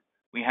environment,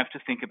 we have to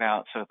think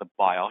about sort of the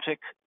biotic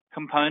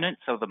component,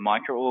 so the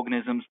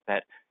microorganisms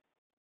that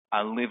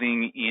are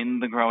living in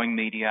the growing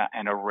media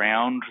and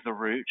around the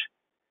root,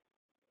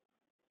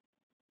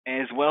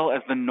 as well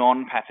as the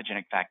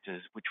non-pathogenic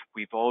factors, which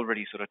we've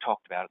already sort of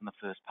talked about in the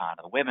first part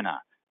of the webinar,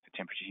 for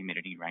temperature,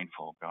 humidity,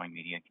 rainfall, growing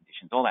media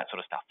conditions, all that sort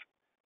of stuff.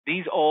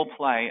 These all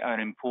play an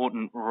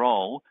important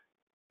role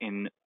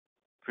in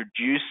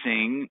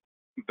producing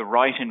the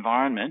right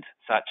environment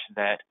such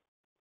that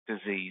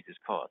disease is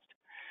caused.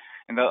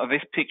 And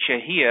this picture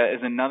here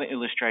is another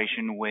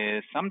illustration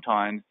where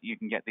sometimes you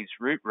can get this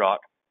root rot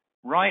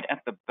right at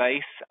the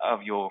base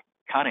of your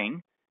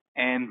cutting,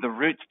 and the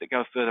roots that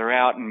go further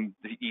out and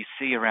that you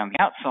see around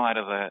the outside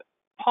of a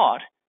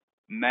pot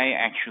may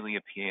actually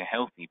appear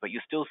healthy, but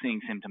you're still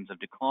seeing symptoms of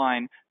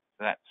decline.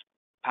 So that's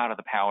part of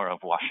the power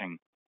of washing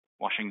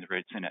the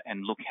roots and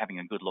having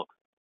a good look.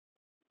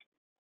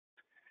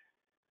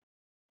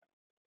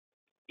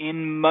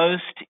 In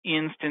most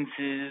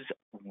instances,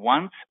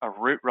 once a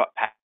root rot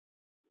pathogen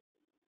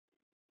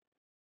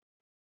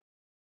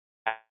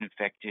is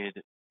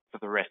infected for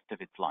the rest of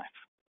its life.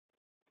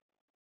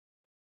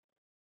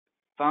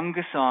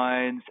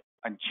 Fungicides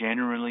are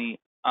generally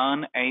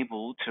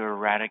unable to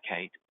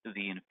eradicate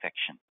the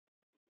infection.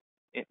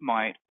 It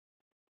might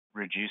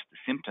reduce the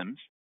symptoms,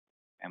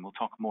 and we'll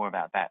talk more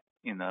about that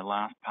in the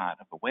last part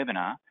of the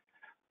webinar,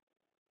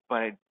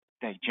 but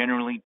they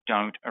generally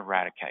don't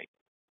eradicate.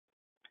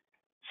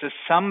 So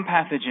some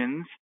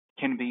pathogens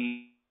can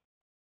be,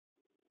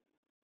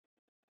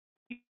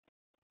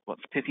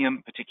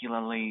 Pythium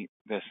particularly,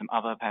 there's some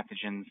other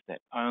pathogens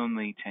that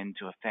only tend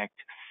to affect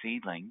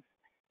seedlings.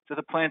 So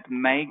the plant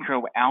may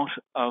grow out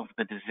of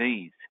the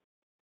disease,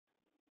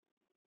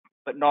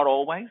 but not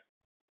always.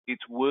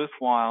 It's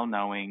worthwhile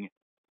knowing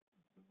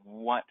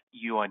what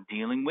you are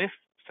dealing with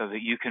so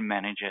that you can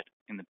manage it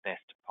in the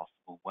best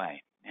possible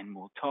way. And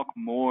we'll talk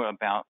more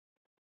about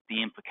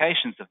the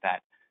implications of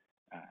that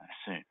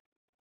soon.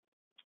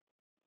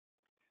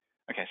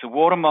 Okay, so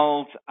water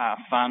molds are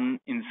fun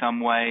in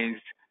some ways,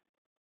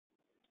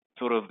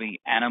 sort of the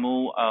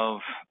animal of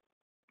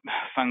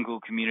fungal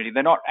community.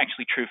 They're not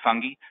actually true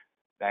fungi.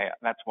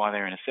 That's why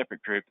they're in a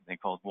separate group. They're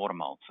called water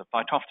molds. So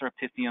Phytophthora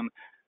pythium,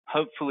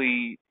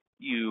 hopefully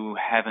you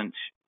haven't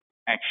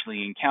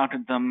actually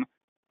encountered them,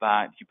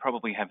 but you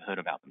probably have heard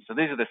about them. So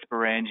these are the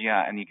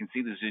sporangia, and you can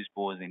see the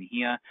zoospores in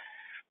here.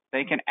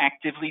 They can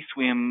actively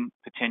swim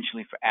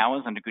potentially for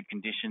hours under good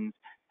conditions,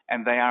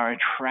 and they are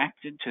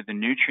attracted to the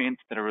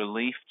nutrients that are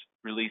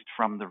released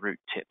from the root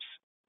tips.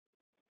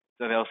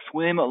 So they'll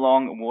swim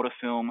along a water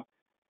film.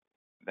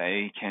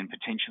 They can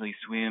potentially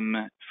swim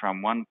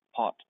from one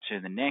pot to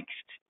the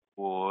next,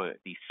 or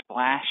be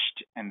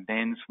splashed and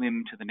then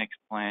swim to the next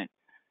plant.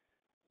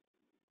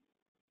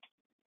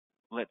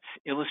 Let's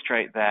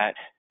illustrate that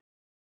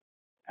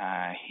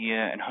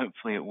here, and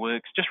hopefully it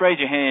works. Just raise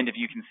your hand if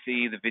you can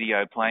see the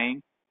video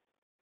playing.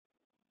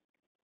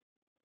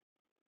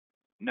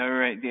 No,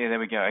 right there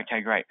we go.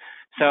 Okay, great.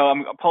 So I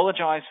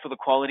apologize for the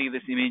quality of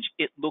this image.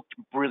 It looked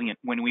brilliant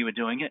when we were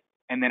doing it,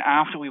 And then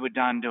after we were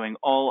done doing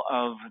all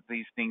of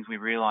these things, we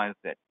realized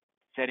that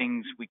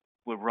settings we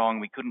were wrong.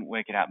 We couldn't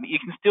work it out. But you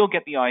can still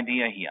get the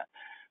idea here.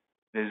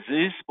 The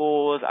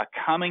zoospores are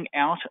coming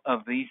out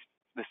of the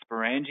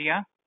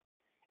sporangia,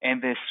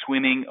 and they're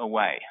swimming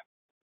away.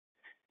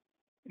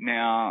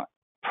 Now,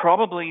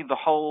 probably the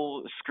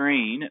whole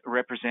screen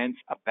represents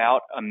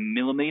about a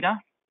millimeter,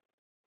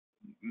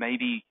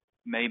 maybe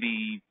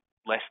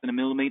less than a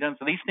millimeter.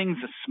 So these things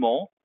are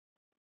small,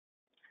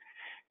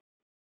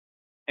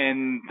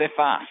 and they're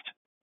fast.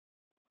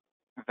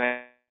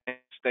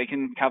 They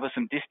can cover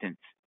some distance.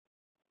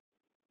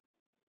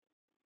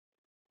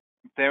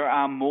 There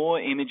are more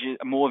images,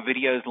 more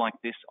videos like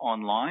this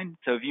online.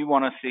 So if you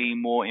want to see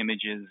more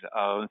images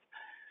of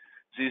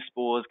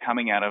zoospores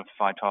coming out of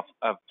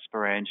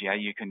sporangia,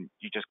 you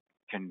just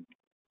can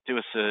do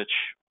a search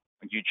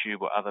on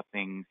YouTube or other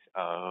things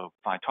of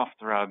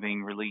Phytophthora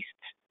being released,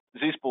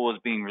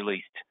 zoospores being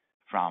released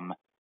from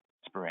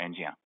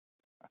sporangia.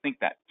 I think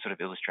that sort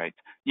of illustrates.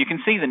 You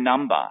can see the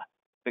number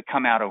that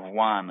come out of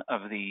one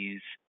of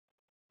these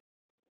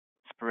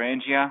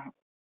sporangia.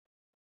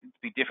 It'd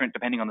be different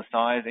depending on the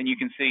size, and you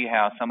can see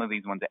how some of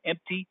these ones are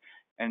empty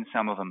and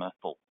some of them are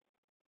full.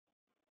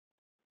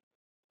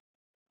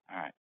 All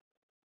right.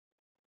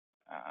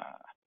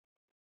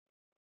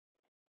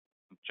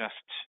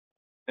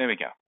 There we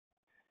go.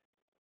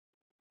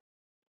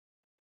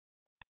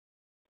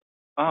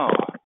 Oh.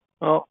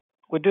 Well,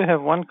 we do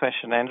have one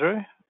question,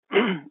 Andrew.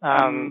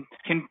 Can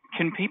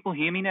people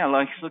hear me now?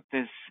 Like, look,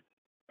 there's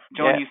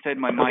John. Yeah, you said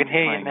my mic. We can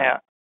hear you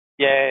now.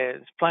 Yeah,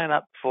 it's playing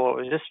up before.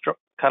 It was just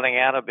cutting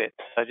out a bit,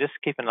 so just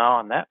keep an eye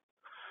on that.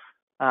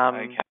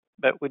 Okay.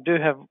 But we do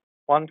have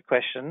one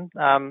question.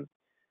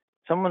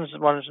 Someone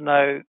wanted to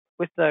know,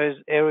 with those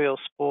aerial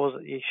spores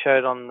that you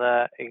showed on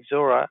the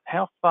Ixora,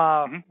 how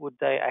far can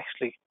they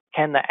actually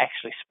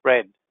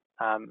spread?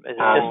 Is it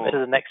just to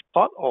the next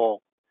plot, or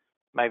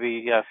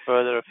maybe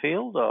further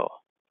afield, or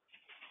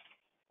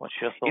what's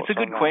your thoughts on that? It's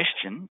a good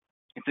question.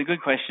 It's a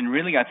good question.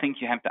 Really, I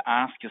think you have to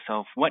ask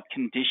yourself, what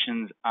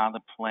conditions are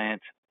the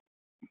plant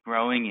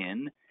growing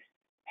in?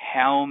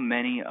 How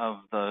many of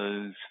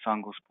those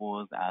fungal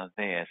spores are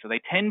there? So they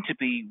tend to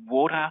be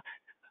water,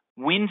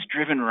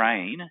 wind-driven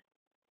rain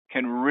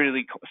can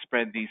really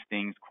spread these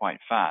things quite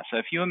fast. So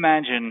if you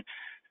imagine,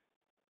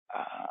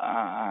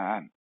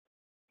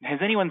 has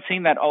anyone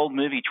seen that old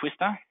movie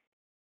Twister?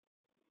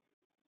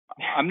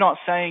 I'm not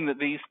saying that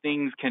these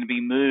things can be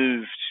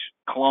moved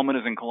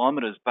kilometers and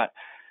kilometers, but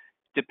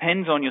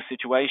depends on your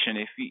situation.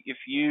 If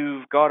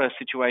you've got a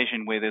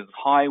situation where there's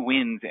high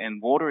winds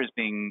and water is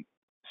being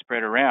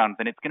spread around,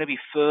 then it's going to be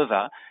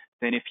further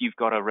than if you've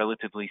got a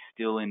relatively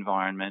still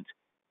environment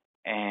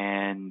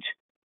and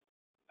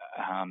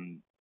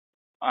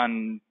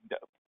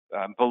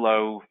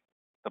below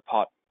the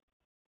pot,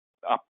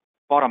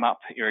 bottom up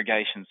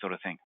irrigation sort of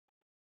thing.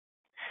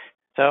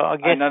 So I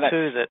guess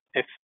too that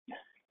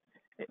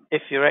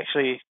if you're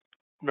actually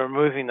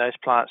removing those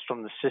plants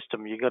from the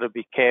system, you've got to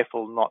be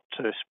careful not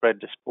to spread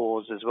the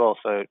spores as well.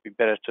 So it'd be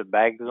better to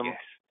bag them, yes,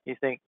 you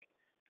think,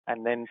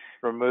 and then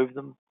remove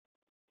them?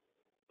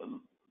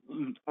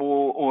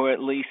 Or at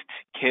least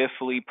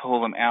carefully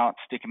pull them out,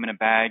 stick them in a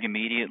bag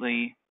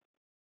immediately,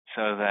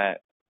 so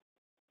that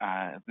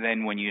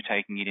then when you're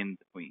taking it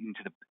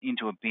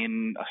into a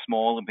bin, a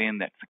smaller bin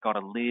that's got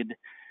a lid,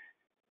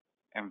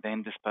 and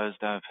then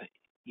disposed of.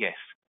 Yes.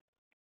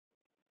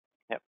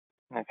 Yep.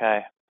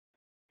 Okay.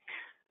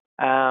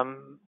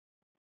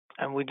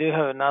 And we do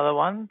have another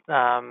one.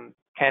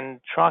 Can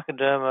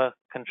trichoderma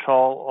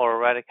control or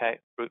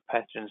eradicate root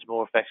pathogens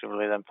more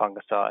effectively than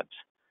fungicides?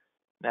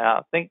 Now,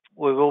 I think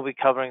we will be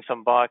covering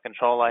some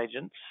biocontrol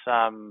agents,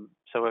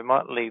 so we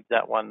might leave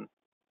that one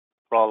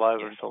roll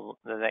over until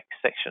the next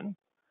section,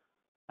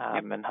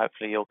 and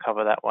hopefully you'll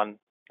cover that one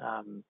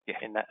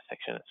in that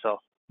section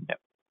itself.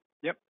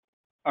 Yep.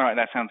 All right,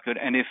 that sounds good.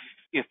 And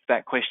if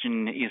that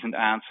question isn't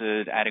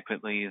answered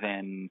adequately,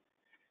 then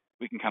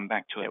we can come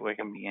back to it at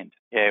the end.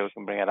 Yeah, we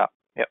can bring it up.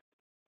 Yep.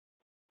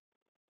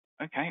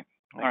 Okay.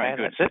 All right,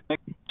 good. That's it.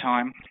 Next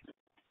time.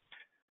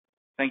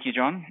 Thank you,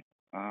 John.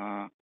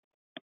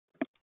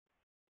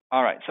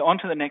 All right, so on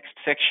to the next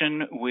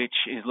section,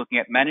 which is looking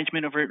at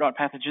management of root rot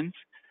pathogens,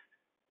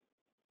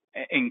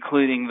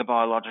 including the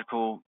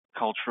biological,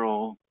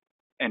 cultural,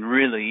 and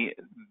really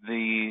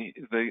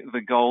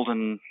the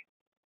golden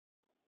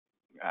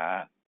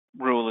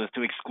rule is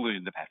to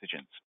exclude the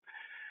pathogens.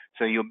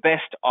 So your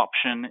best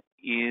option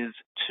is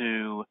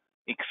to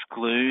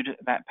exclude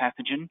that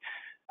pathogen.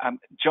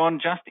 John,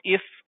 just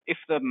if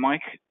the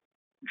mic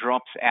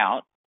drops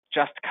out,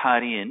 just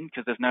cut in,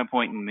 because there's no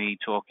point in me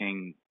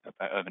talking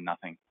over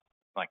nothing.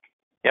 Like,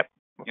 yep,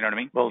 you know what I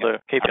mean? Will do.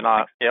 Keep an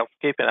eye. Yep,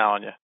 keep an eye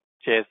on you.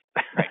 Cheers.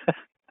 Great.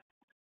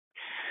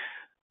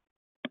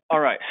 All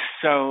right.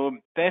 So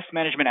best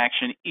management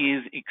action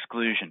is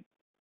exclusion.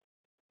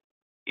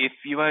 If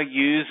you are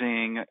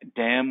using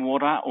dam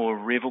water or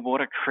river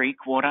water,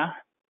 creek water,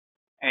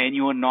 and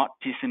you're not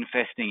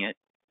disinfesting it,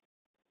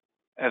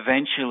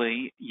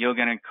 eventually you're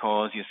going to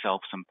cause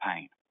yourself some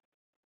pain.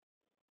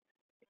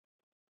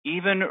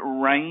 Even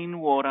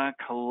rainwater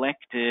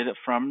collected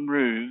from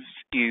roofs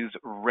is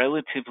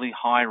relatively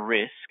high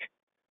risk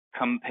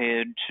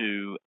compared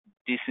to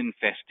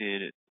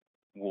disinfested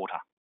water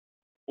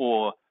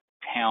or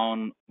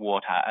town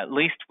water, at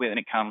least when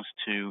it comes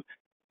to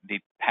the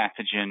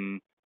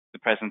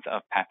presence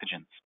of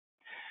pathogens.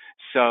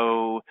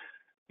 So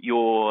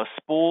your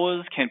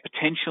spores can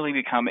potentially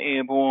become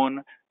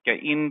airborne, go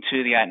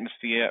into the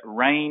atmosphere,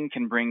 rain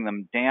can bring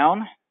them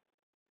down,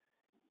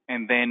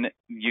 and then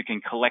you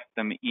can collect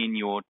them in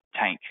your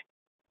tank.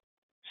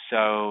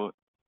 So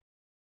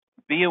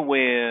be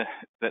aware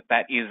that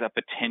that is a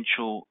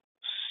potential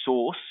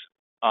source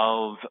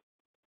of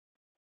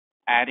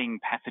adding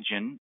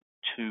pathogen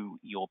to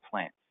your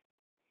plants.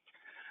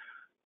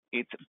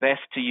 It's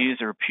best to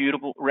use a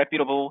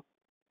reputable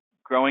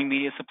growing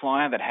media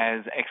supplier that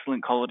has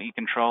excellent quality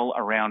control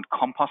around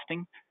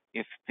composting.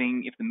 If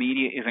the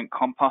media isn't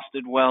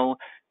composted well,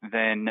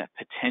 then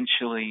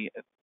potentially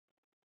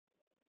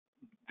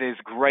there's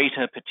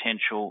greater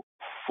potential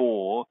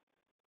for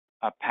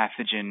a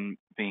pathogen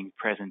being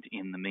present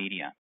in the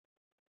media.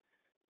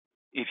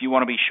 If you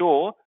want to be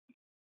sure,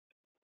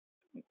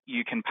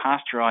 you can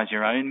pasteurize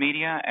your own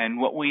media, and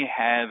what we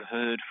have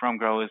heard from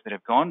growers that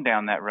have gone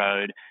down that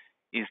road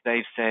is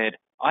they've said,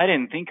 I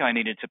didn't think I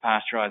needed to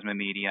pasteurize my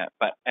media,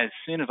 but as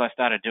soon as I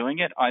started doing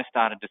it, I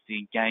started to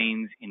see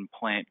gains in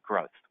plant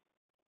growth.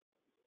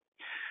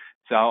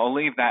 So I'll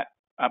leave that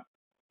up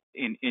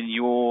in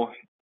your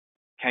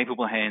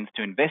capable hands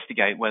to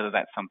investigate whether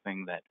that's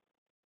something that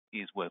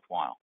is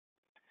worthwhile.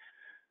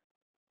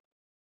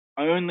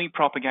 Only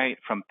propagate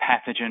from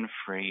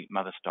pathogen-free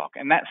mother stock.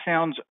 And that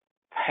sounds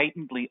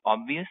patently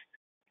obvious,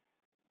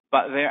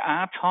 but there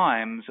are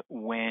times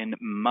when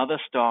mother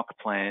stock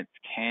plants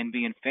can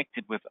be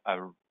infected with a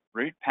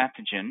root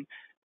pathogen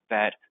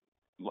that,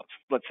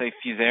 let's say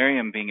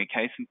Fusarium being a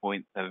case in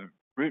point, the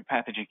root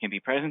pathogen can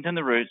be present in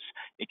the roots,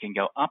 it can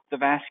go up the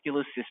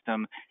vascular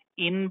system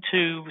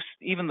into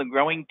even the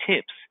growing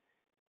tips.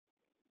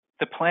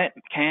 The plant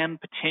can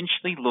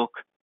potentially look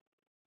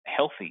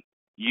healthy.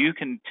 You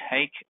can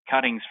take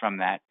cuttings from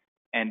that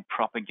and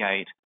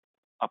propagate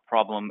a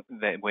problem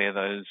where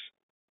those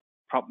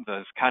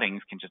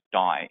cuttings can just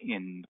die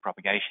in the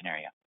propagation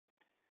area.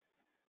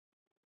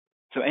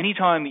 So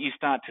anytime that you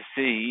start to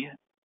see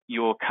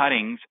your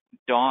cuttings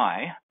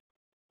die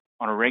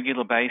on a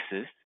regular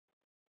basis,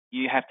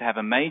 you have to have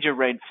a major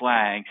red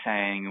flag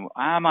saying,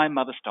 are my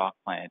mother stock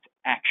plants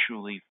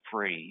actually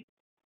free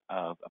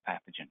of a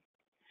pathogen?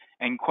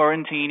 And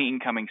quarantine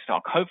incoming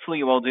stock. Hopefully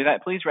you all do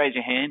that. Please raise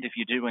your hand if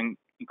you're doing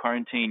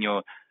quarantine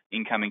your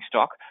incoming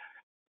stock.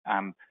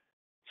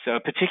 So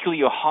particularly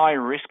your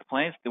high-risk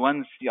plants, the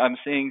ones I'm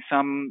seeing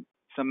some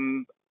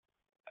hands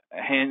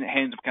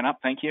have gone up,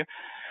 thank you.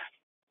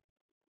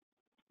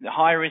 The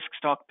high-risk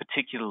stock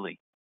particularly,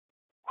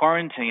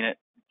 quarantine it.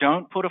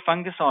 Don't put a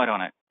fungicide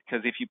on it,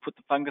 because if you put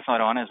the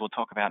fungicide on, as we'll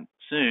talk about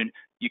soon,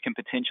 you can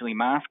potentially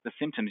mask the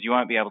symptoms. You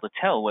won't be able to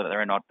tell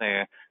whether or not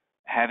they're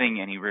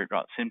having any root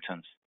rot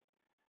symptoms.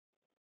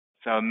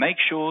 So make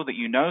sure that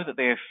you know that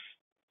they're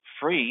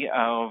free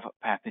of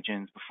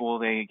pathogens before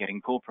they get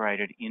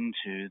incorporated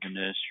into the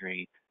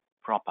nursery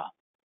proper.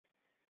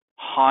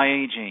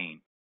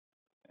 Hygiene.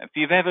 If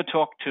you've ever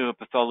talked to a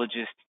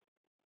pathologist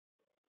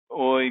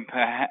or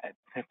perhaps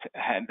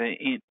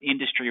the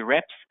industry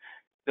reps,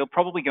 they'll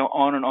probably go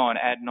on and on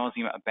ad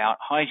nauseum about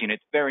hygiene.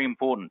 It's very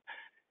important.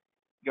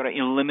 You've got to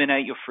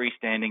eliminate your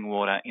freestanding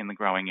water in the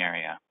growing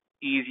area.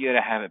 Easier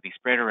to have it be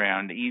spread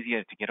around,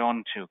 easier to get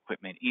onto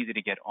equipment, easier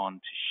to get onto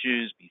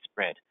shoes, be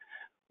spread.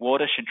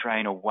 Water should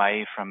drain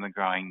away from the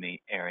growing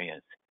meat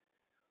areas.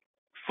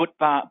 Put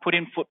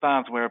in foot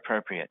baths where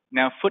appropriate.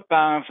 Now, foot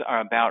baths are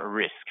about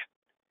risk.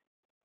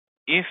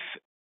 If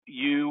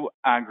you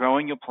are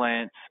growing your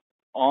plants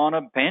on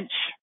a bench,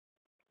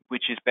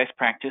 which is best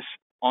practice,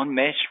 on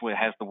mesh where it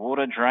has the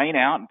water drain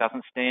out and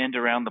doesn't stand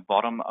around the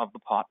bottom of the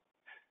pot,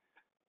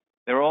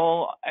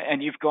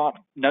 and you've got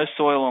no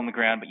soil on the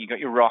ground, but you've got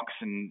your rocks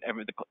and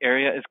the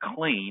area is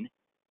clean,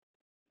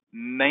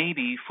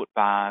 maybe foot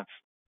baths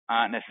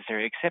aren't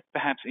necessary, except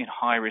perhaps in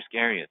high-risk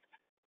areas.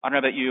 I don't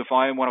know about you, if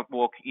I want to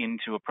walk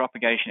into a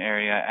propagation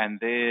area and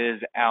there's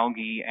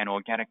algae and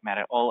organic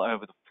matter all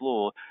over the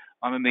floor,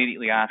 I'm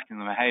immediately asking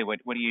them, hey, what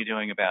are you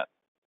doing about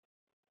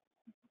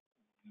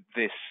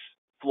this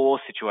floor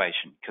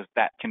situation? Because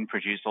that can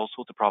produce all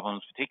sorts of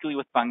problems, particularly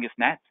with fungus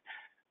gnats,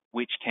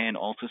 which can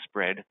also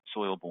spread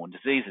soil-borne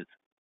diseases.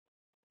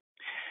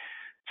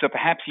 So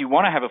perhaps you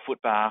want to have a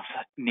foot bath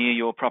near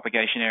your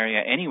propagation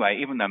area anyway,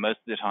 even though most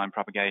of the time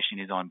propagation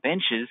is on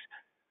benches.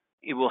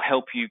 It will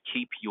help you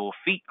keep your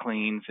feet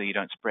clean so you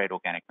don't spread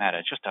organic matter.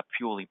 It's just a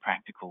purely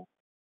practical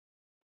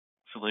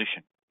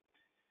solution.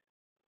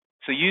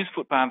 So use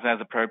foot baths as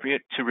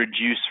appropriate to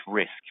reduce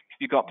risk. If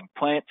you've got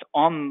plants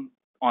on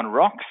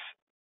rocks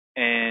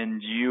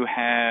and you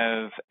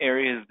have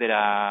areas that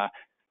are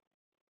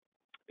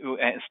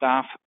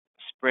staff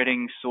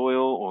spreading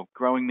soil or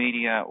growing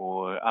media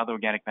or other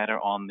organic matter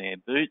on their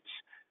boots,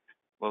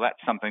 well, that's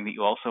something that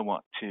you also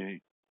want to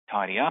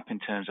tidy up in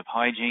terms of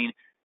hygiene.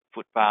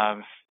 Foot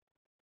baths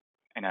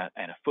and a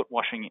foot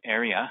washing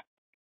area,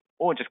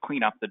 or just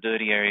clean up the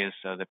dirty areas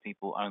so that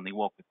people only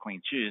walk with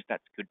clean shoes,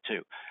 that's good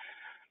too.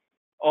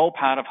 All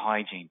part of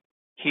hygiene,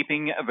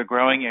 keeping the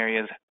growing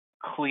areas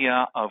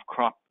clear of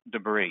crop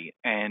debris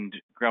and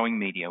growing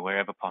media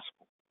wherever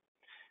possible.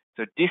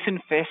 So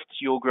disinfest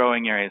your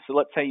growing areas. So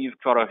let's say you've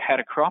had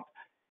a crop,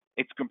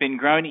 it's been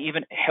grown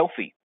even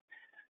healthy.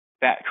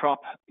 That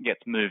crop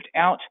gets moved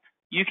out.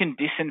 You can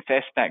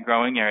disinfest that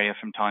growing area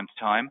from time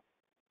to time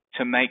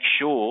to make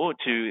sure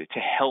to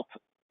help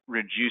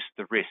reduce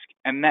the risk.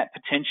 And that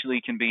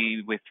potentially can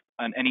be with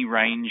any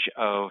range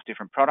of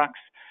different products.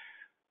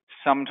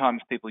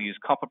 Sometimes people use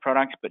copper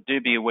products, but do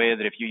be aware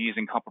that if you're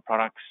using copper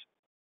products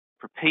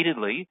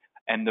repeatedly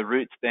and the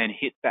roots then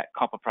hit that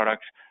copper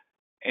product,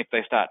 if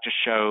they start to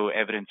show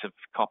evidence of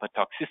copper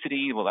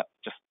toxicity, well, that's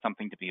just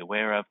something to be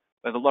aware of.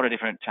 But a lot of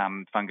different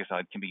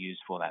fungicides can be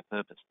used for that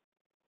purpose.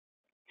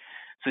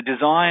 So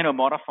design or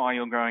modify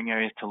your growing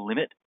areas to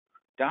limit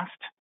dust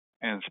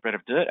and spread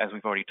of dirt, as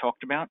we've already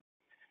talked about,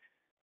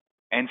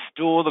 and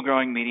store the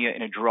growing media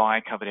in a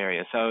dry covered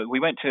area. So we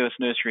went to this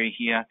nursery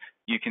here.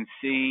 You can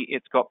see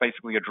it's got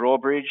basically a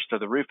drawbridge, so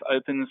the roof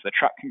opens, the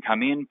truck can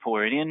come in,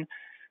 pour it in.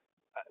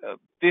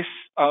 This,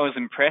 I was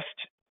impressed.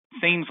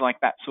 Seems like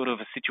that sort of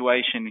a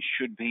situation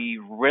should be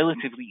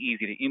relatively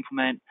easy to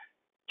implement,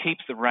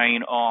 keeps the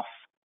rain off,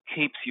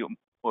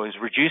 is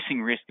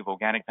reducing risk of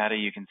organic matter.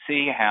 You can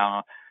see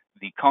how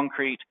the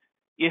concrete,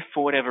 if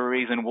for whatever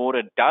reason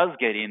water does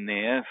get in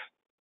there,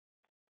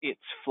 it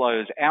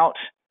flows out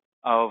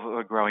of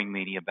a growing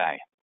media bay.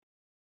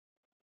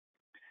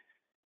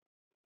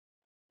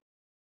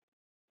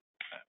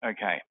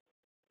 Okay.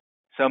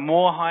 So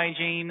more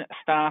hygiene,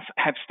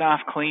 have staff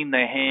clean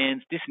their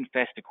hands,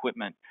 disinfect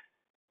equipment,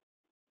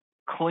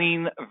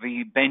 clean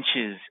the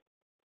benches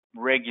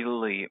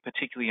regularly,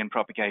 particularly in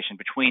propagation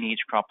between each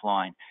crop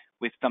line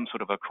with some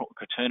sort of a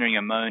quaternary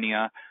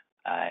ammonia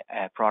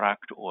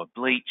product or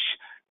bleach.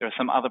 There are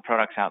some other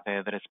products out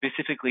there that are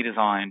specifically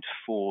designed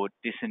for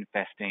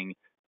disinfecting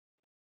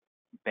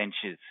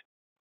benches.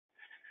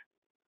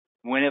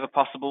 Whenever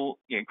possible,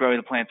 grow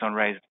the plants on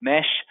raised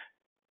mesh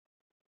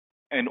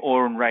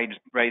or on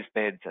raised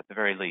beds at the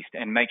very least,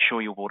 and make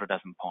sure your water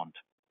doesn't pond.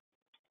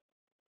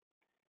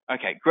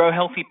 Okay, grow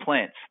healthy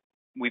plants.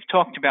 We've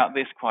talked about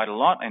this quite a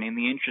lot, and in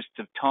the interest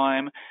of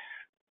time,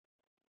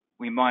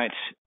 we might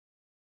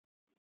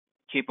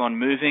keep on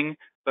moving,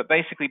 but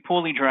basically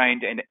poorly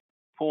drained and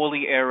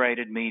poorly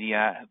aerated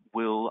media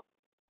will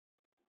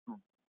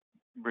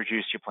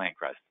reduce your plant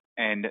growth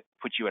and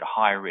put you at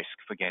high risk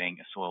for getting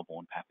a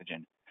soil-borne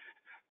pathogen.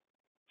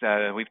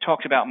 So we've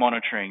talked about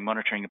monitoring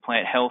the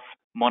plant health,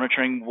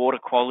 monitoring water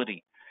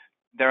quality.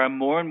 There are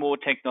more and more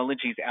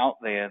technologies out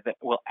there that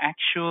will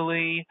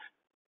actually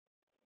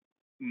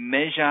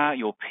measure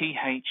your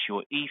pH,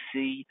 your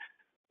EC,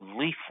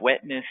 leaf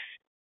wetness,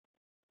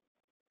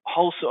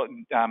 whole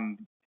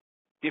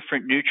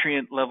different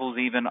nutrient levels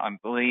even, I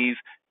believe,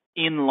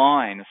 in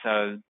line.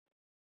 So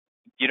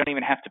you don't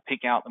even have to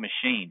pick out the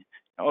machine.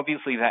 Now,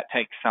 obviously, that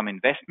takes some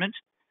investment,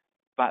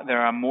 but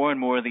there are more and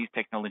more of these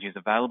technologies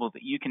available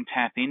that you can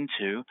tap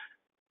into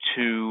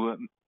to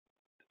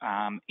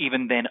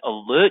even then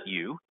alert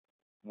you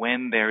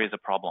when there is a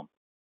problem.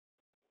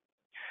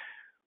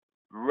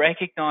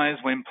 Recognize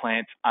when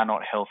plants are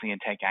not healthy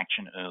and take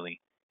action early.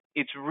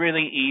 It's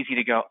really easy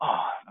to go,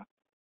 oh,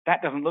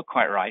 that doesn't look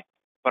quite right,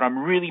 but I'm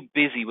really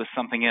busy with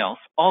something else.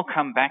 I'll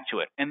come back to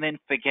it, and then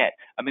forget.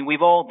 I mean,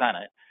 we've all done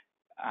it.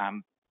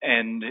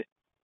 And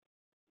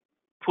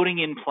putting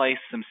in place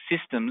some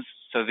systems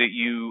so that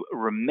you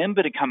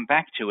remember to come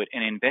back to it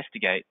and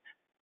investigate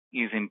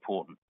is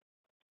important.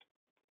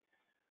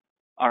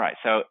 All right,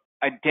 so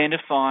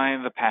identify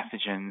the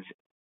pathogens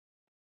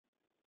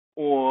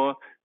or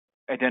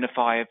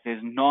identify if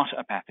there's not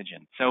a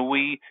pathogen. So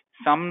we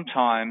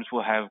sometimes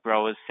will have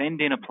growers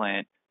send in a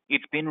plant.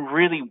 It's been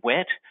really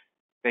wet.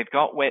 They've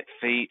got wet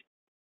feet,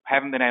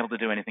 haven't been able to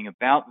do anything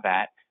about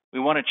that. We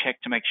want to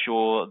check to make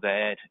sure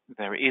that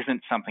there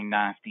isn't something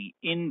nasty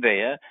in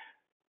there,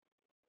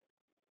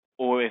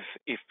 or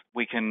if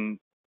we can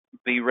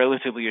be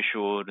relatively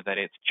assured that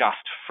it's just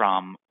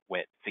from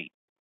wet feet.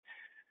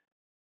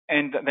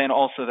 And then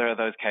also there are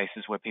those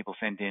cases where people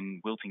send in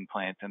wilting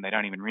plants and they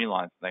don't even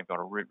realize they've got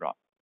a root rot.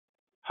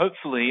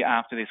 Hopefully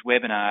after this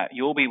webinar,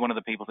 you'll be one of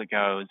the people that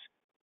goes,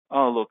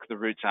 oh, look, the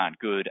roots aren't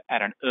good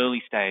at an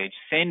early stage.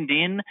 Send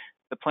in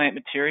the plant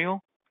material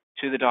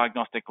to the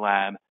diagnostic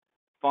lab,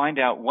 find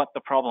out what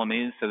the problem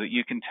is so that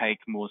you can take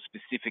more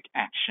specific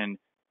action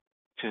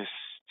to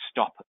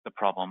stop the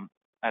problem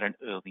at an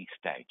early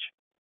stage.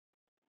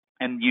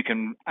 And you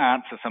can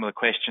answer some of the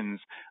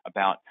questions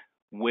about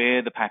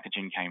where the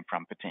pathogen came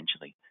from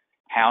potentially,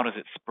 how does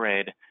it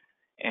spread,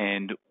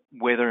 and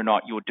whether or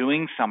not you're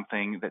doing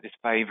something that is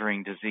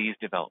favoring disease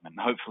development.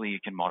 And hopefully you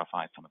can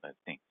modify some of those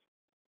things.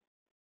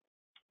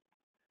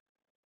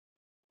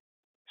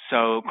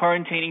 So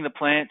quarantining the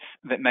plants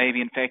that may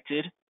be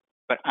infected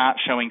but aren't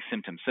showing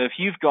symptoms. So if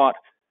you've got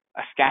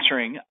a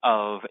scattering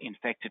of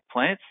infected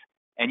plants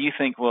and you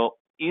think, well,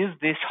 is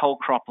this whole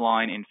crop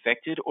line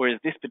infected, or is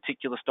this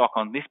particular stock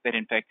on this bed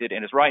infected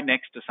and is right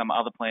next to some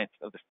other plants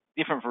of the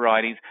different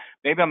varieties?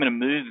 Maybe I'm going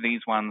to move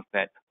these ones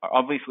that are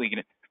obviously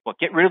going to, well,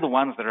 get rid of the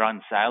ones that are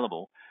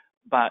unsaleable,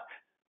 but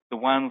the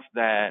ones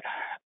that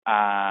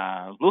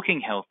are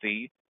looking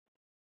healthy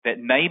that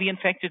may be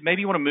infected,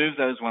 maybe you want to move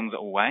those ones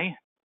away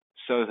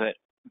so that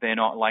they're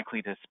not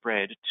likely to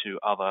spread to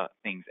other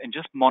things, and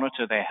just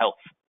monitor their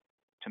health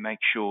to make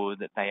sure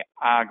that they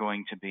are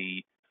going to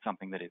be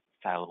something that is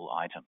a saleable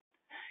item.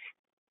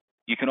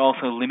 You can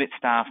also limit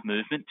staff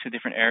movement to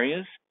different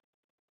areas.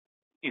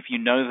 If you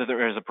know that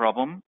there is a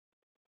problem,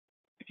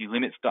 if you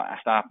limit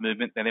staff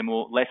movement, then they're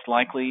less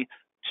likely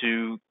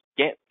to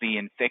get the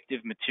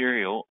infective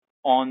material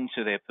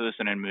onto their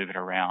person and move it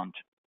around,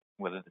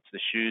 whether it's the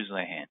shoes or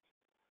their hands.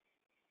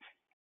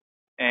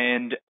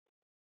 And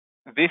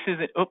this is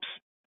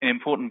an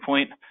important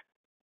point.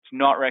 It's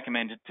not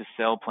recommended to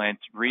sell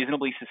plants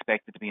reasonably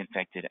suspected to be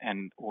infected,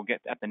 and we'll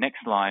get at the next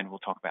slide, we'll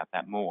talk about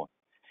that more.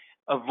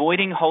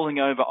 Avoiding holding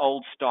over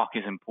old stock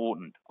is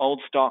important.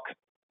 Old stock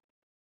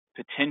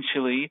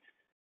potentially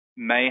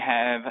may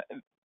have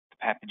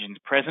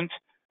pathogens present,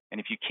 and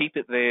if you keep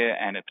it there,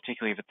 and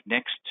particularly if it's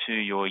next to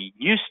your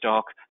new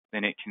stock,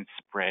 then it can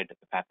spread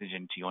the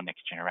pathogen to your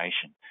next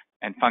generation.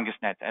 And fungus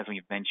gnats, as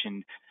we've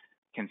mentioned,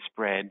 can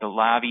spread, the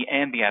larvae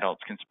and the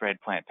adults can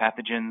spread plant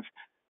pathogens,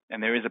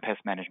 and there is a pest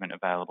management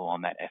available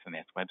on that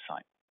FMS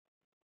website.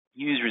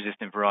 Use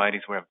resistant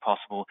varieties wherever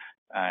possible,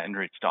 and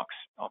root stocks,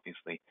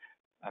 obviously.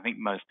 I think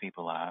most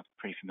people are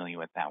pretty familiar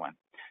with that one.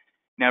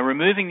 Now,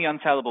 removing the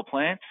unsaleable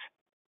plants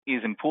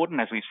is important,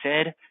 as we've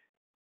said.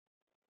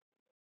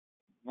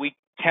 We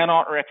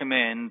cannot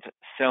recommend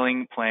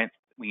selling plants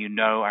you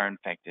know are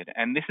infected,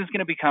 and this is going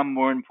to become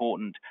more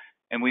important,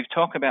 and we've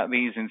talked about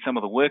these in some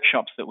of the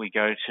workshops that we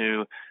go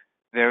to.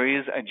 There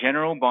is a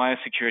general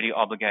biosecurity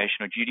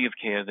obligation or duty of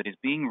care that is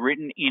being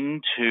written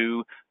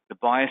into the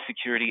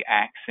biosecurity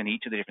acts in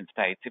each of the different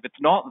states. If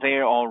it's not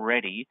there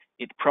already,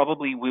 it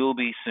probably will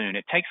be soon.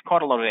 It takes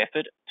quite a lot of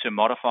effort to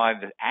modify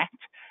the act,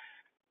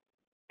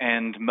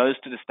 and most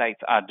of the states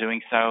are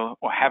doing so,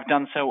 or have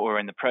done so, or are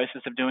in the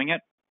process of doing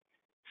it.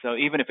 So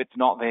even if it's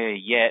not there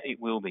yet, it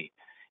will be.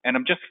 And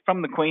I'm just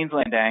from the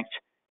Queensland Act,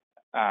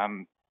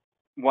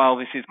 while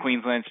this is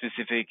Queensland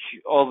specific,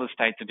 all the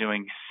states are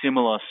doing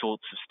similar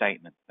sorts of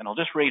statements. And I'll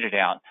just read it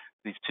out,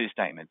 these two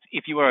statements.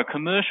 If you are a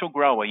commercial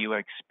grower, you are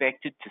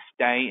expected to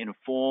stay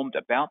informed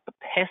about the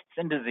pests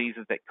and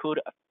diseases that could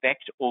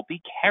affect or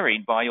be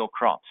carried by your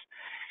crops,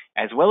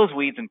 as well as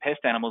weeds and pest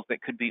animals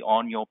that could be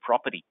on your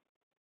property.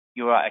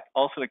 You are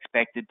also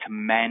expected to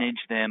manage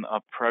them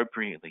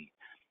appropriately.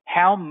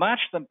 How much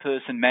the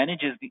person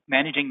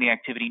managing the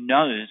activity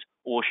knows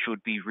or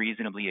should be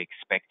reasonably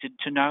expected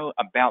to know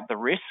about the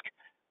risk,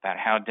 about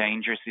how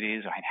dangerous it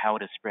is and how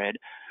it is spread.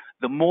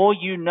 The more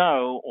you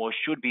know or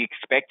should be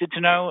expected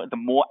to know, the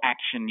more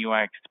action you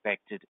are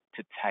expected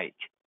to take.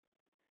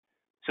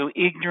 So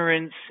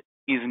ignorance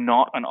is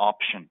not an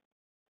option.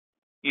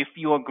 If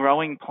you are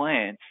growing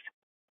plants,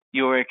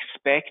 you're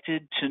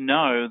expected to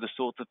know the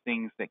sorts of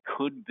things that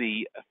could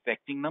be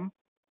affecting them,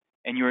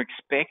 and you're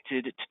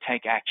expected to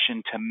take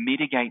action to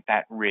mitigate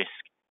that risk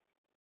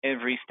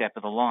every step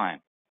of the line.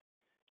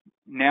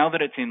 Now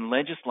that it's in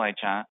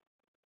legislature,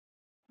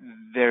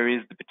 there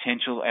is the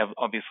potential,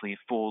 obviously,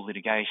 for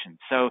litigation.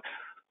 So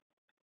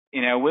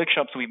in our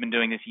workshops we've been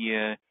doing this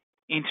year,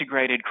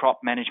 integrated crop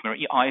management,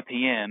 or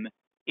IPM,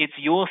 it's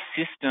your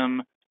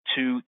system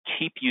to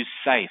keep you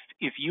safe.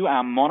 If you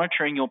are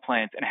monitoring your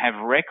plants and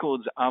have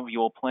records of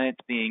your plants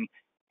being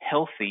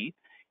healthy,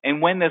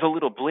 and when there's a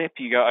little blip,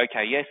 you go,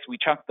 okay, yes, we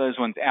chucked those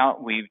ones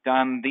out. We've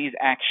done these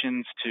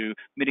actions to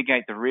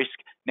mitigate the risk.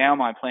 Now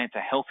my plants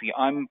are healthy.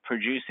 I'm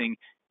producing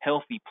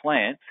healthy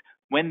plants.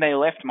 When they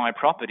left my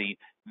property,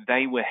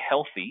 they were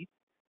healthy,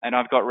 and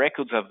I've got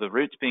records of the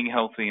roots being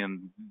healthy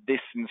and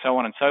this and so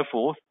on and so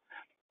forth.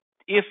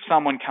 If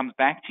someone comes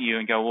back to you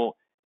and go, well,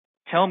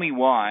 tell me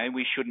why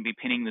we shouldn't be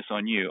pinning this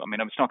on you. I mean,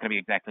 it's not going to be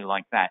exactly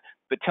like that,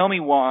 but tell me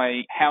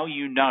how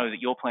you know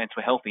that your plants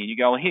were healthy. And you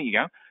go, well, here you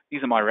go.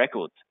 These are my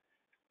records.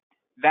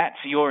 That's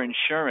your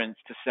insurance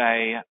to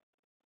say,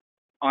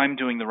 I'm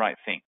doing the right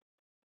thing.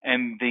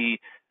 And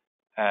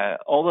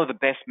all of the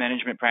best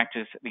management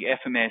practice, the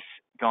FMS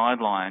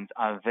guidelines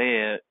are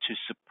there to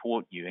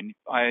support you. And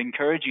I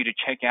encourage you to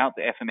check out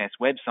the FMS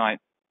website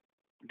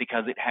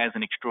because it has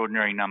an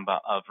extraordinary number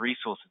of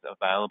resources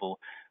available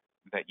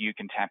that you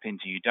can tap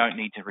into. You don't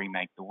need to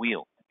remake the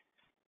wheel.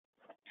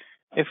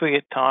 If we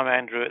get time,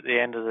 Andrew, at the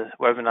end of the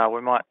webinar,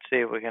 we might see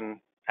if we can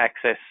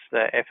access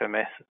the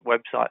FMS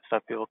website so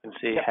people can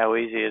see how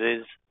easy it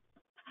is.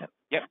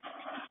 Yep.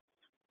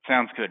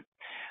 Sounds good.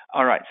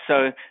 All right.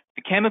 So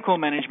the chemical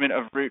management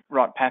of root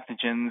rot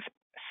pathogens,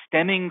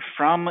 stemming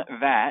from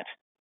that,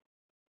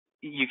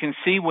 you can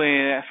see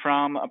where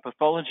from a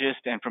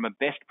pathologist and from a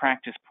best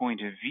practice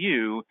point of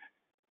view,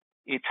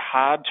 it's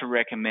hard to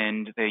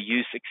recommend their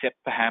use except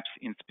perhaps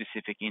in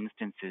specific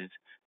instances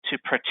to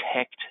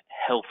protect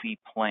healthy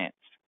plants.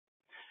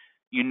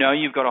 You know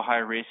you've got a high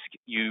risk.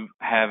 You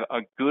have a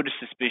good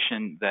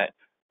suspicion that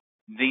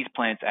these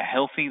plants are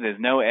healthy, there's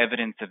no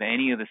evidence of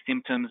any of the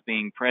symptoms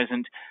being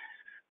present,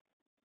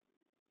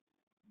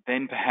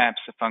 then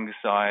perhaps a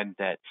fungicide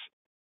that's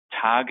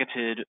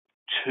targeted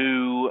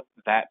to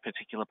that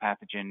particular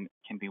pathogen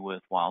can be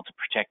worthwhile to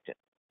protect it.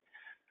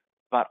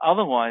 But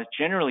otherwise,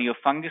 generally, your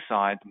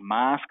fungicides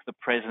mask the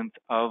presence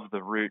of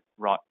the root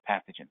rot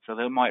pathogen. So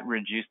they might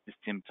reduce the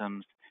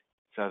symptoms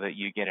so that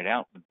you get it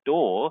out the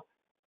door,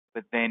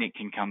 but then it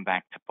can come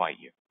back to bite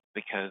you.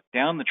 Because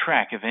down the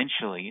track,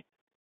 eventually,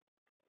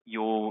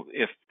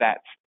 if that's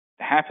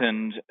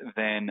happened,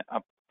 then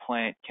a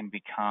plant can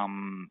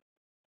become,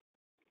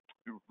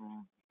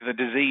 the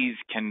disease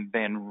can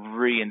then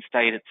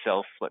reinstate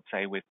itself, let's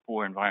say with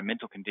poor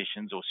environmental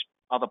conditions or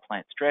other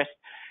plant stress,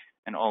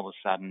 and all of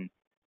a sudden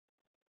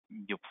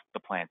the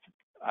plants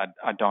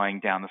are dying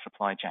down the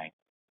supply chain.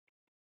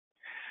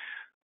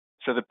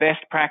 So the best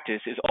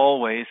practice is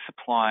always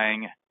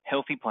supplying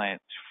healthy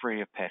plants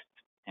free of pests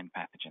and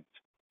pathogens.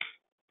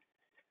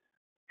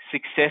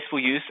 Successful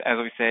use, as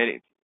we said,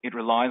 it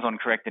relies on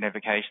correct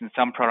identification.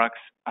 Some products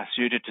are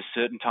suited to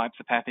certain types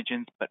of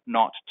pathogens, but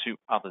not to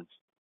others.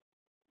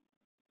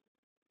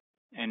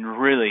 And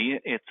really,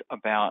 it's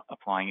about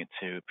applying it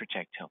to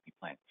protect healthy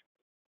plants.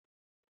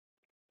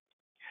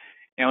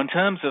 Now, in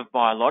terms of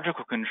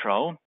biological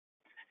control,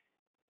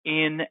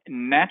 in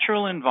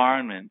natural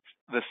environments,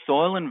 the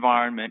soil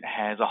environment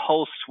has a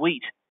whole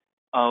suite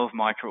of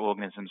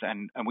microorganisms,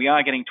 and we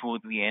are getting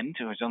towards the end.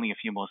 There's only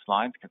a few more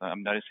slides because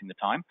I'm noticing the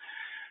time.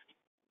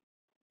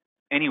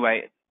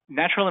 Anyway,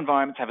 natural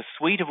environments have a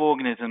suite of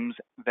organisms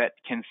that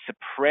can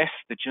suppress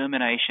the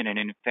germination and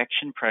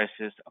infection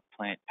process of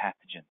plant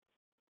pathogens.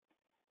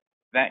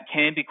 That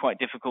can be quite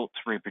difficult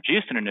to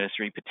reproduce in a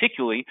nursery,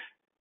 particularly,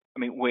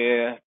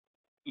 where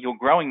your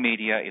growing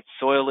media, it's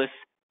soilless,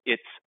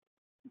 it's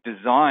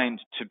designed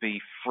to be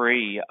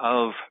free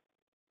of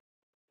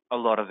a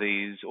lot of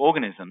these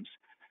organisms.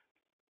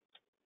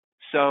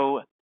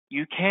 So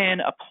you can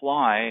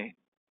apply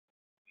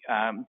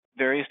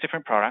various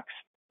different products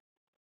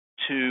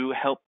to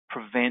help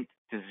prevent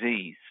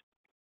disease,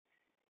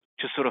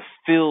 to sort of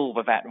fill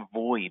that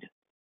void.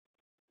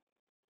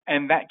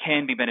 And that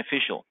can be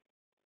beneficial.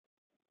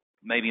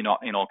 Maybe not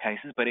in all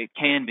cases, but it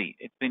can be.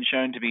 It's been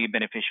shown to be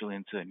beneficial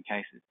in certain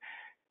cases.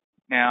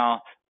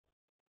 Now,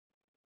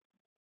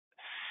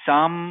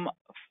 some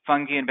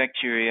fungi and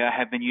bacteria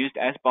have been used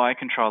as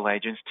biocontrol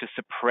agents to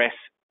suppress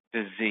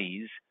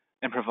disease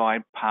and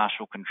provide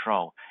partial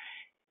control.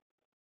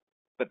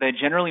 But they're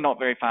generally not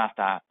very fast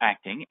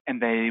acting,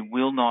 and they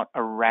will not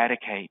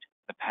eradicate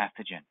the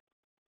pathogen.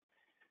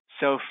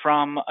 So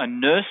from a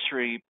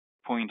nursery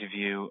point of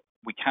view,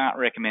 we can't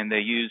recommend their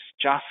use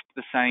just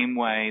the same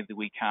way that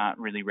we can't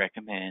really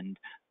recommend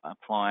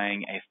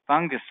applying a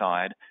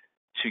fungicide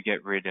to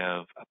get rid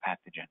of a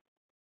pathogen,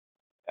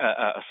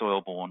 a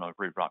soil-borne or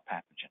root rot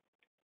pathogen.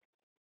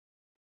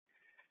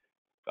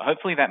 But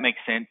hopefully that makes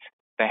sense.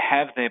 They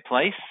have their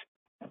place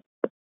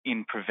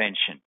in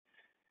prevention.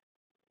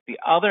 The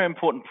other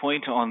important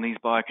point on these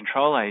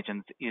biocontrol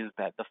agents is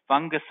that the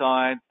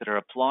fungicides that are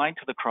applied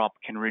to the crop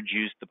can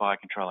reduce the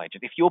biocontrol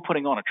agent. If you're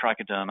putting on a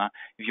trichoderma,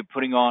 if you're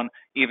putting on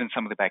even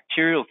some of the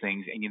bacterial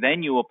things, and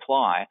then you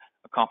apply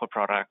a copper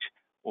product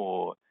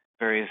or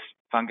various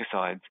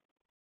fungicides,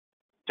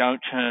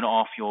 don't turn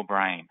off your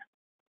brain.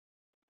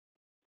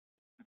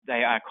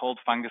 They are called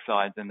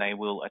fungicides, and they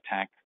will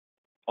attack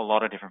a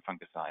lot of different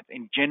fungicides.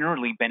 And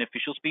generally,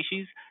 beneficial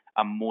species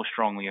are more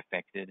strongly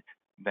affected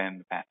than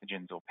the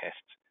pathogens or pests.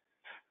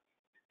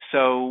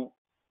 So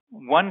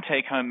one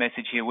take-home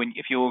message here,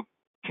 if you're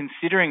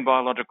considering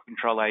biological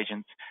control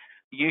agents,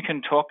 you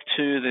can talk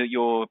to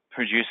your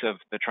producer of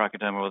the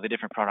trichoderma or the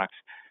different products.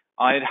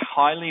 I'd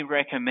highly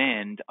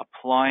recommend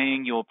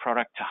applying your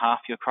product to half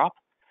your crop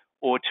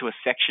or to a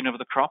section of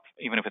the crop,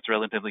 even if it's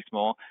relatively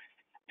small,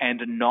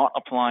 and not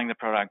applying the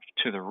product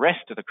to the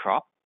rest of the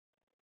crop,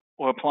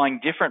 or applying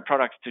different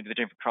products to the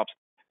different crops,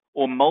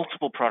 or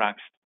multiple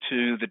products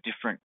to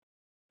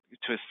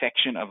a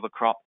section of the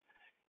crop,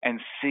 and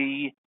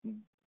see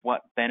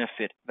what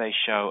benefit they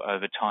show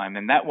over time.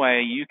 And that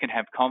way you can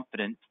have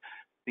confidence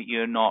that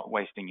you're not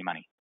wasting your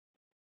money.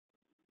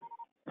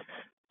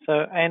 So,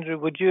 Andrew,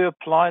 would you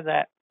apply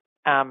that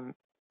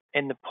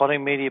in the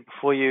potting media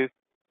before you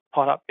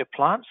pot up your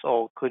plants,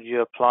 or could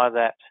you apply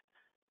that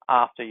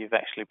after you've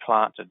actually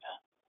planted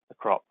the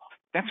crop?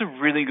 That's a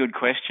really good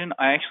question.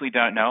 I actually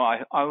don't know.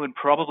 I would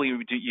probably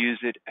use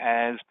it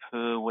as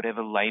per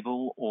whatever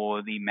label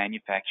or the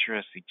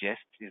manufacturer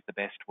suggests is the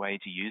best way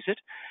to use it.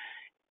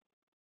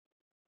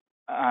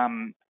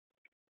 I'm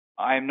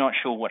not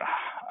sure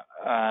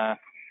I'm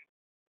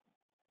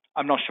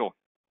not sure.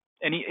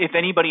 If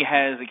anybody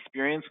has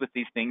experience with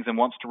these things and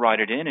wants to write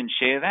it in and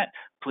share that,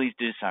 please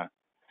do so.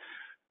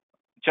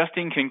 Just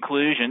in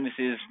conclusion, this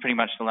is pretty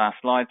much the last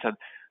slide. So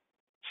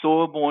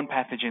soil-borne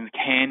pathogens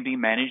can be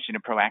managed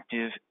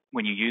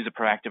when you use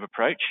a proactive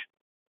approach,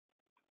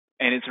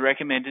 and it's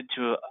recommended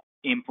to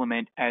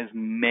implement as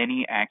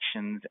many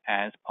actions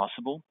as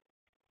possible.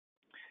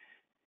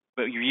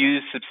 But you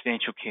use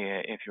substantial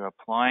care if you're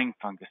applying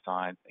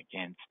fungicides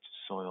against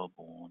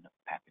soil-borne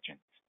pathogens.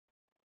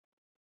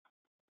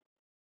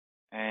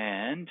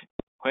 And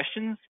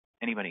questions?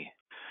 Anybody?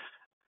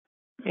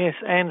 Yes,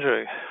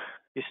 Andrew.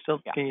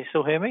 Yeah. Can you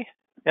still hear me?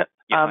 Yep.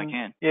 Yes, I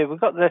can. Yeah, we've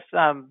got this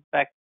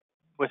back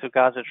with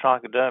regards to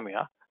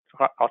trichoderma,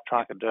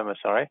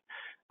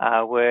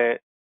 where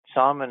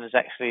Simon is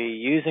actually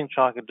using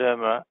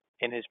trichoderma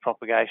in his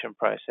propagation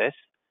process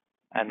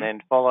and then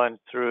following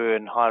through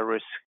in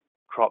high-risk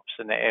crops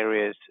in the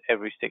areas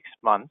every 6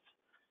 months.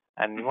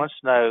 And he wants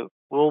to know,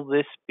 will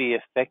this be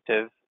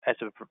effective as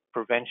a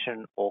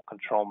prevention or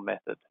control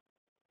method?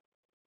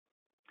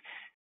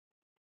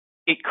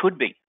 It could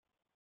be.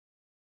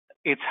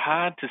 It's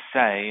hard to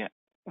say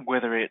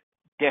whether it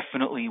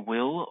definitely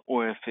will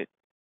or if it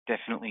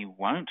definitely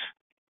won't.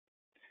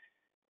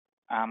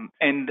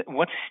 And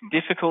what's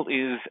difficult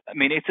is, I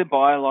mean, it's a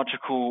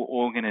biological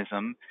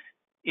organism.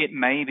 It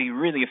may be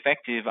really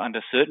effective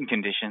under certain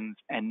conditions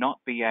and not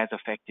be as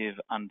effective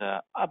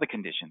under other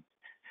conditions.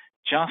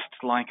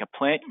 Just like a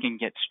plant can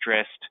get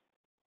stressed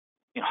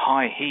in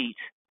high heat,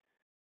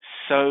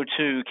 so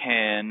too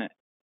can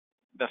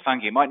the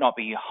fungi. It might not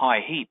be high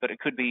heat, but it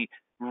could be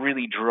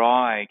really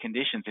dry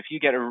conditions. If you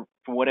get,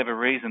 for whatever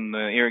reason,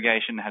 the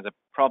irrigation has a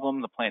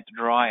problem, the plants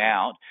dry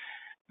out,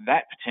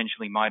 that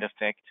potentially might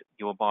affect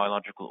your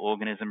biological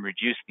organism,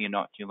 reduce the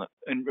inoculant,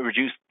 and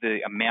reduce the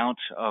amount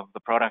of the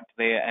product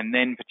there, and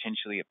then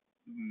potentially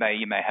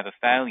you may have a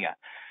failure.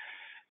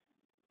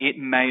 It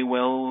may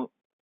well.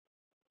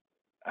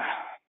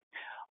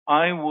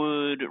 I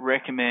would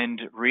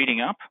recommend reading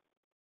up,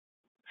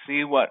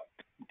 see what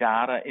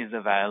data is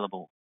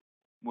available.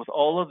 With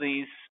all of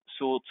these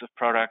sorts of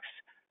products,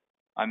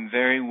 I'm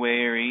very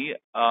wary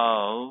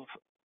of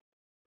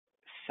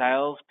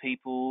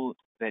salespeople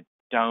that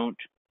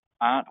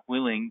aren't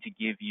willing to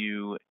give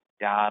you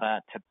data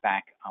to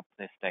back up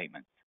their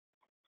statements.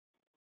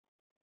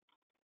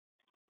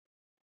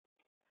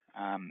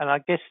 And I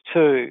guess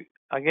too,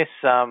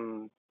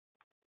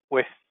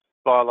 with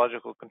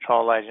biological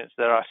control agents,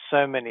 there are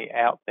so many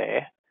out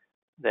there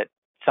that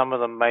some of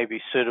them may be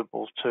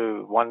suitable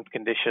to one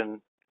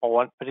condition or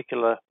one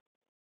particular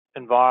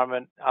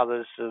environment,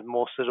 others are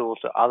more suitable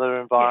to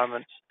other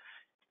environments.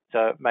 Yes.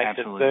 So it makes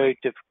it very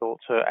difficult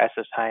to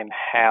ascertain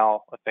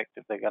how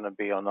effective they're going to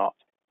be or not.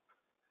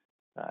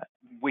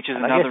 Which is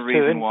another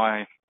reason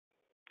why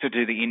to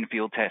do the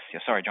in-field tests. Yeah,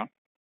 sorry, John.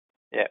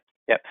 Yeah.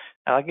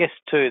 And I guess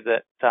too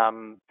that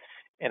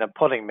in a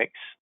potting mix,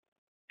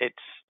 it's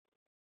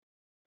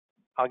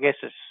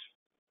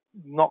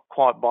not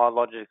quite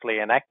biologically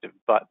inactive,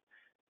 but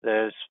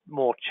there's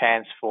more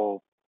chance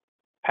for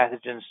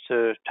pathogens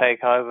to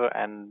take over,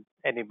 and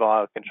any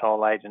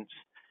biocontrol agents,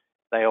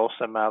 they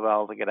also may be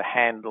able to get a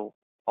handle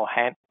or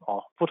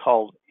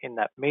foothold in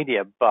that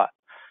media, but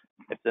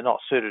if they're not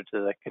suited to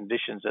the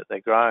conditions that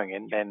they're growing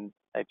in, then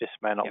they just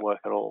may not work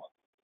at all.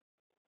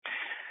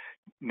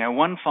 Now,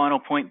 one final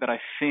point that I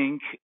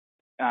think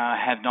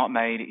have not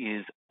made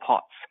is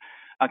pots.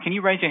 Can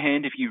you raise your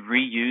hand if you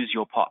reuse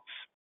your pots?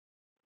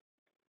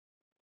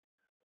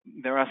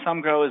 There are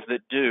some growers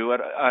that do.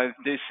 I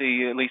do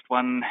see at least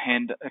one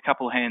hand, a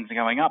couple of hands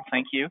going up.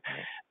 Thank you.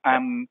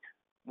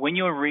 When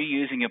you're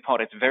reusing your pot,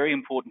 it's very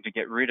important to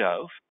get rid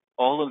of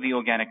all of the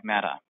organic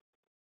matter.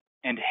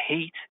 And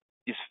heat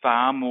is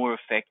far more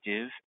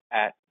effective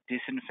at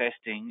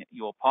disinfesting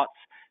your pots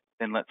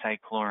than, let's say,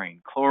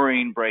 chlorine.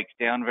 Chlorine breaks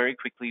down very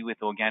quickly with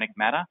organic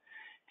matter,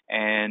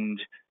 and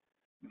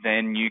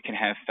then you can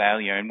have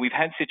failure. And we've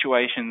had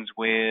situations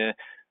where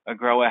a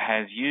grower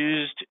has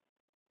used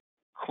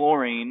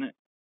chlorine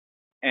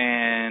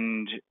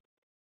and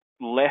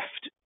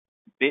left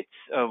bits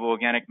of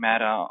organic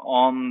matter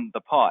on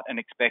the pot and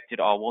expected,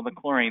 oh, well, the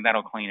chlorine,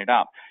 that'll clean it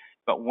up.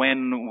 But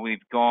when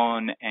we've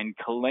gone and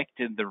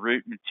collected the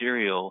root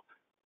material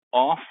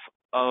off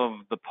of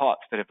the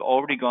pots that have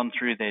already gone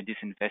through their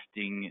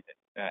disinfesting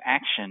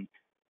action,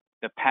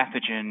 the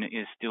pathogen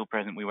is still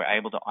present. We were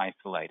able to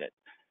isolate it.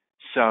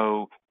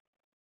 So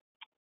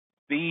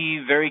be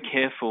very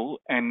careful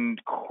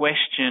and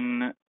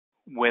question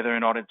whether or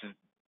not it's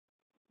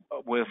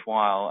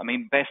worthwhile. I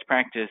mean, best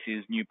practice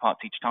is new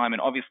pots each time,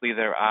 and obviously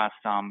there are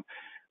some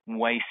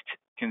waste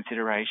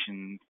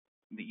considerations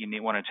that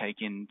you want to take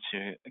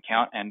into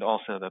account, and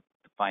also the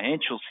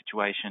financial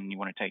situation you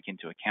want to take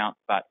into account.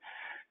 But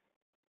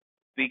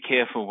be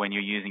careful when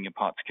you're using your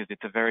pots, because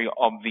it's a very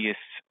obvious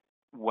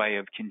way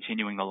of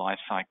continuing the life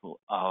cycle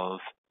of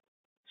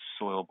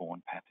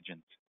soil-borne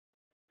pathogens.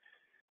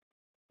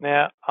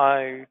 Now,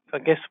 I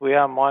guess we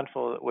are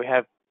mindful that we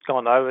have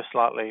gone over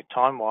slightly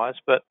time-wise,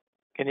 but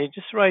can you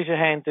just raise your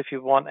hands if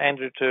you want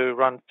Andrew to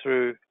run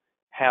through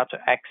how to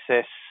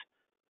access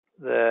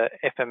the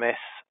FMS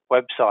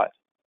website?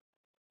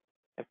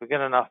 If we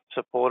get enough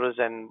supporters,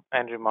 then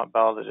Andrew might be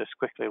able to just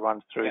quickly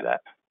run through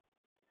that.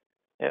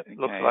 Yep, okay,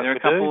 looks like there are a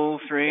couple,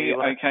 three.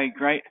 Okay,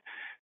 great.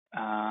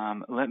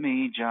 Let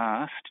me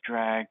just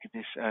drag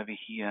this over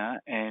here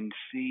and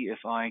see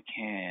if I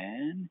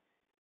can.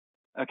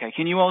 Okay,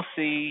 can you all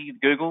see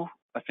Google?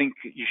 I think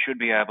you should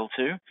be able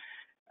to.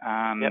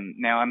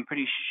 Now, I'm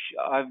pretty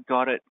sure I've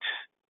got it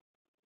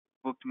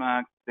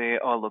bookmarked there.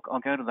 Oh, look, I'll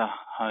go to the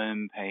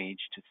home page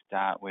to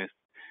start with.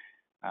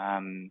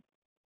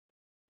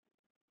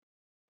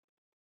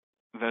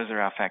 Those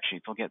are our fact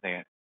sheets. I'll get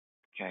there.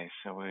 Okay,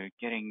 so we're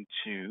getting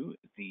to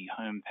the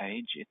home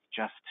page. It's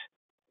just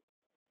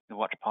the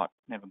watch pot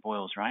never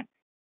boils, right?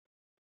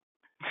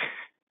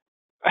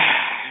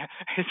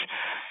 It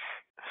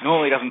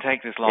normally doesn't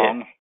take this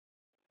long.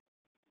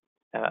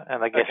 Yeah.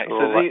 And I guess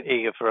we're all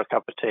eager for a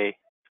cup of tea.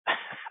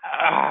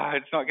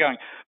 It's not going.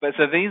 But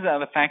so these are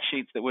the fact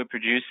sheets that we're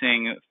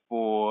producing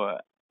for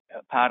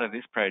part of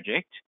this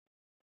project.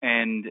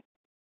 And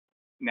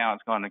now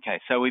it's gone.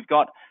 Okay, so we've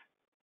got,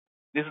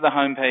 this is the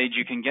home page.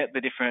 You can get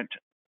the different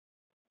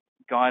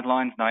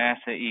guidelines,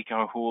 NIASA,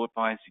 EcoHort,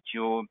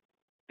 Biosecure.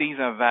 These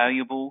are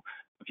valuable.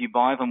 If you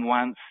buy them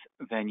once,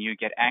 then you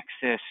get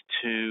access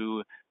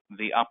to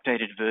the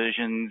updated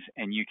versions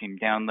and you can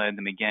download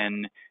them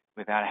again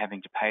without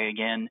having to pay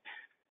again.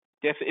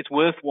 It's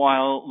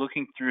worthwhile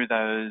looking through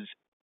those,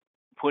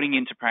 putting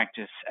into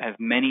practice as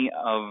many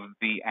of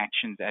the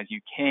actions as you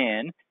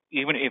can,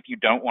 even if you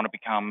don't want to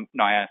become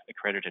NIASA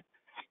accredited.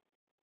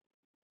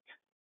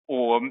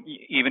 Or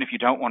even if you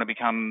don't want to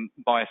become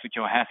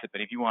biosecure HACCP,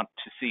 but if you want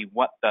to see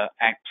what the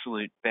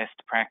absolute best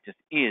practice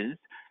is,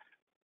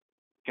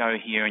 go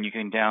here and you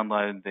can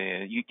download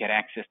you get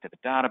access to the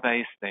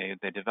database.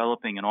 They're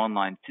developing an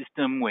online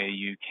system where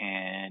you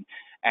can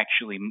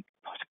actually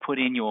put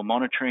in your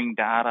monitoring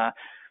data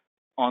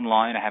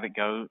online and have it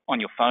go on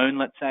your phone,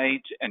 let's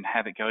say, and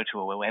have it go to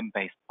a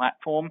web-based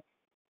platform.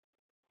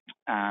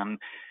 The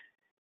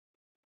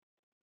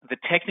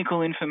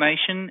technical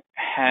information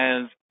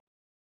has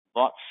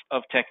lots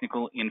of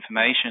technical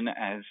information,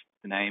 as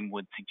the name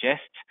would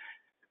suggest.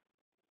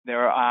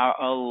 There are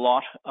a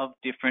lot of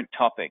different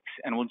topics,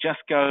 and we'll just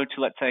go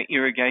to, let's say,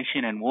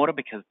 irrigation and water,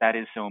 because that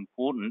is so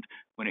important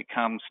when it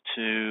comes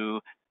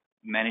to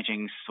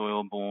managing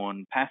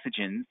soil-borne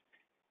pathogens.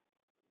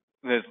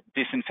 There's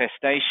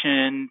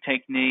disinfestation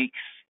techniques,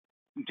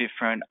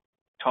 different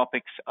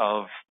topics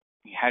of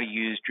how to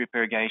use drip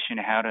irrigation,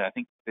 I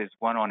think there's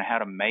one on how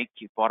to make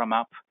your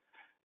bottom-up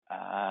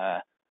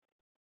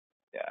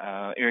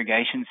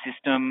irrigation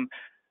system,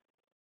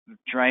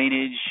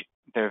 drainage.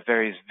 There are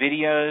various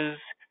videos.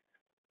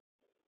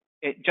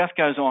 It just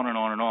goes on and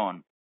on and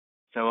on.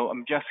 So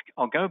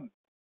I'll go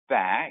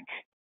back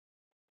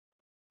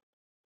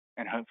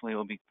and hopefully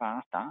it'll be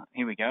faster.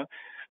 Here we go.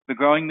 The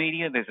growing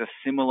media, there's a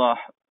similar,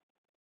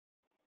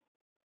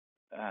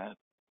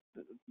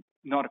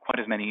 not quite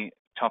as many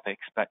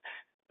topics, but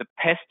the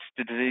pests,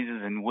 the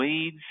diseases and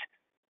weeds,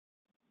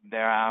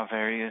 there are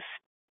various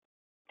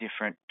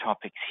different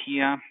topics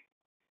here,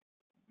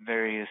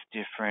 various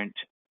different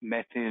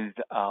methods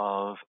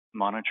of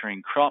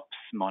monitoring crops,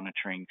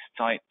 monitoring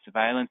site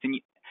surveillance. And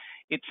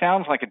it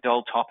sounds like a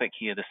dull topic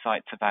here, the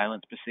site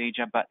surveillance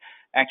procedure, but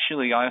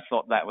actually I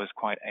thought that was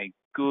quite a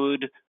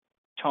good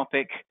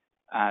topic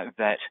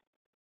that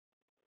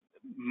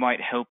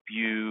might help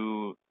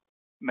you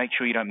make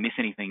sure you don't miss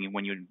anything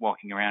when you're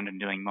walking around and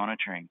doing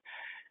monitoring.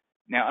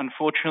 Now,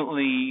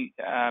 unfortunately,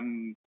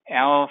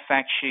 our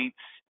fact sheets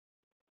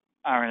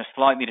are in a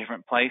slightly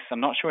different place.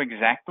 I'm not sure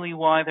exactly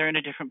why they're in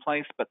a different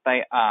place, but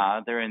they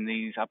are. They're in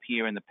these up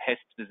here in the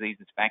pest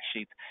diseases fact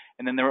sheets.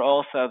 And then there are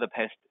also the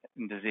pest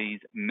and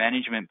disease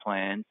management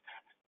plans.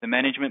 The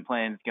management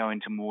plans go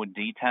into more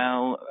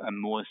detail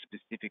and more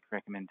specific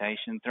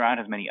recommendations. There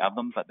aren't as many of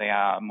them, but they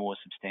are more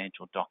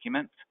substantial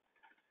documents.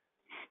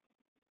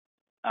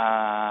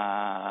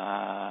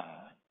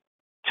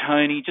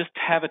 Tony, just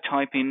have a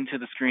type into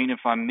the screen if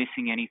I'm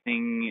missing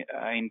anything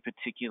in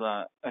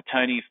particular.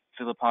 Tony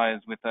Philippi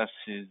is with us,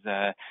 who's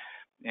an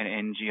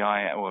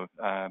NGI or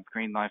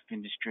Green Life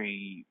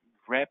Industry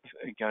rep,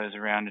 who goes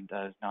around and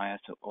does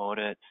NIASA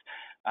audits.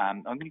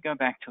 I'm going to go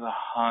back to the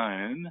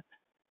home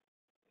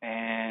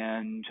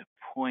and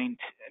point,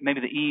 maybe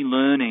the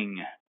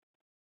e-learning.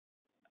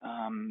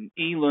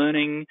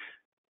 E-learning,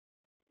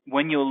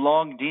 when you're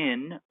logged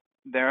in,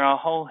 there are a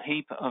whole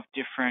heap of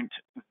different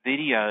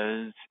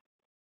videos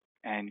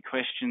and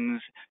questions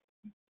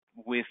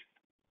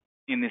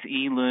in this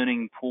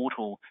e-learning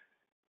portal.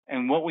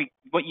 And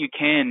what you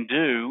can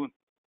do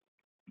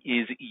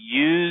is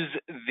use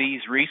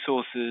these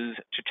resources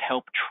to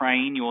help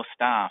train your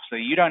staff. So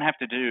you don't have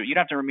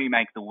to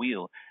remake the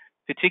wheel,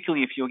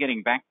 particularly if you're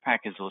getting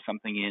backpackers or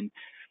something in,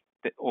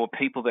 or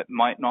people that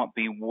might not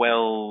be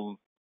well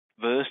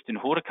versed in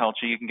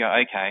horticulture. You can go,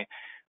 okay,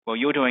 well,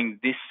 you're doing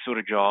this sort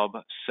of job,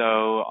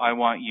 so I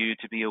want you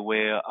to be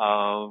aware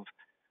of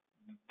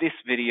this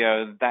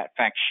video, that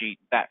fact sheet,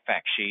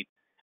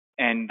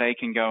 and they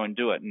can go and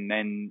do it. And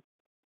then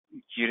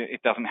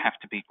it doesn't have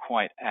to be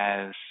quite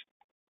as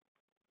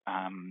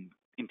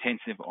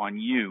intensive on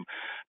you.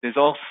 There's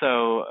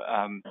also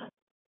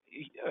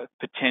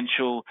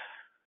potential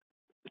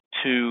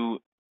to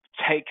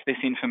take this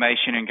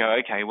information and go,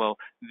 okay, well,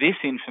 this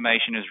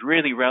information is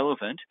really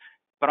relevant,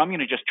 but I'm going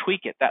to just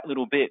tweak it that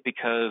little bit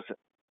because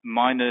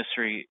my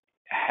nursery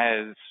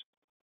has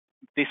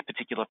this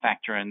particular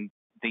factor and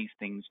these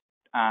things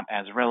aren't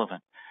as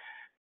relevant.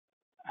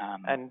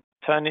 And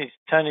Tony's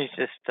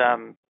just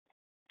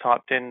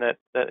typed in that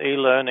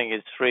e-learning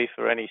is free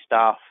for any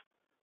staff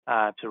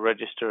to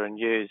register and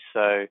use.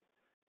 So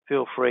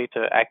feel free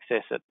to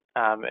access it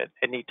at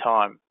any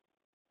time.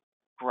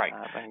 Great.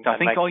 So I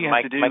think all you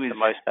have to do make is the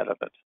most out of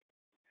it.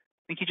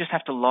 I think you just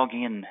have to log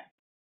in.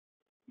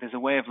 There's a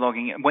way of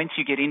logging in. Once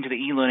you get into the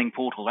e-learning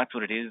portal, that's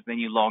what it is. Then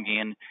you log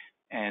in,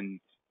 and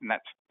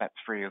that's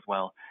free as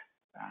well.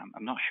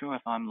 I'm not sure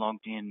if I'm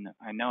logged in.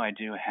 I know I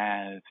do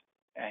have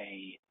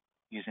a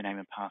username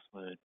and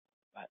password,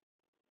 but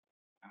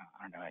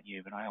I don't know about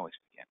you, but I always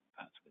forget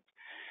passwords.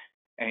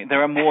 And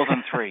there are more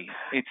than 3.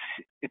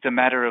 It's a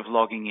matter of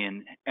logging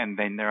in, and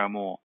then there are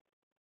more.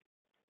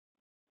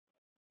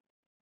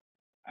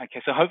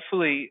 Okay, so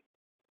hopefully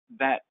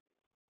that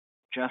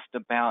just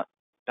about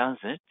does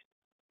it.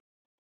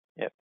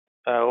 Yep.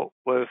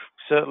 We've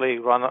certainly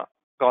gone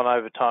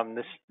over time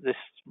this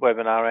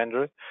webinar,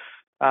 Andrew.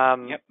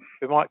 Yep.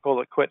 We might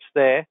call it quits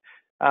there.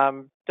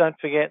 Don't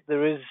forget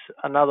there is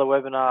another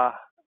webinar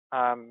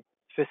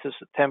 5th of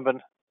September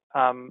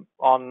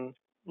on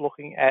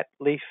looking at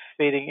leaf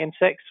feeding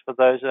insects for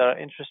those that are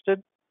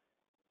interested.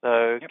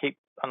 So keep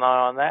an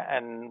eye on that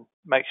and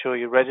make sure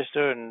you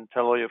register and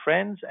tell all your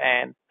friends.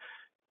 And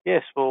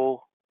yes,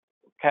 we'll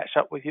catch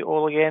up with you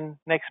all again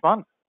next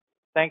month.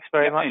 Thanks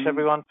very much,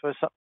 everyone,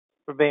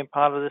 for being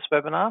part of this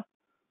webinar.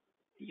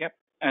 Yep.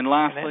 And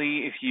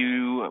lastly, if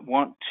you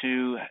want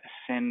to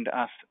send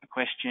us a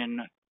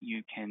question,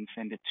 you can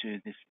send it to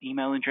this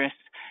email address,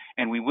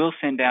 and we will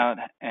send out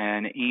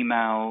an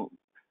email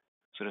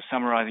sort of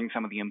summarizing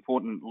some of the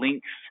important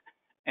links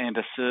and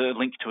a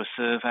link to a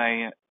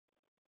survey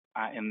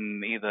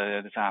in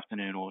either this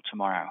afternoon or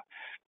tomorrow.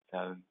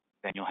 So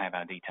then you'll have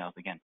our details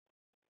again.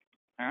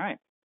 All right.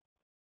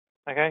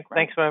 Okay. Great.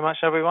 Thanks very much,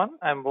 everyone,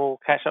 and we'll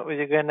catch up with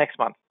you again next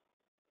month.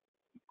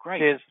 Great.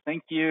 Cheers.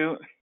 Thank you.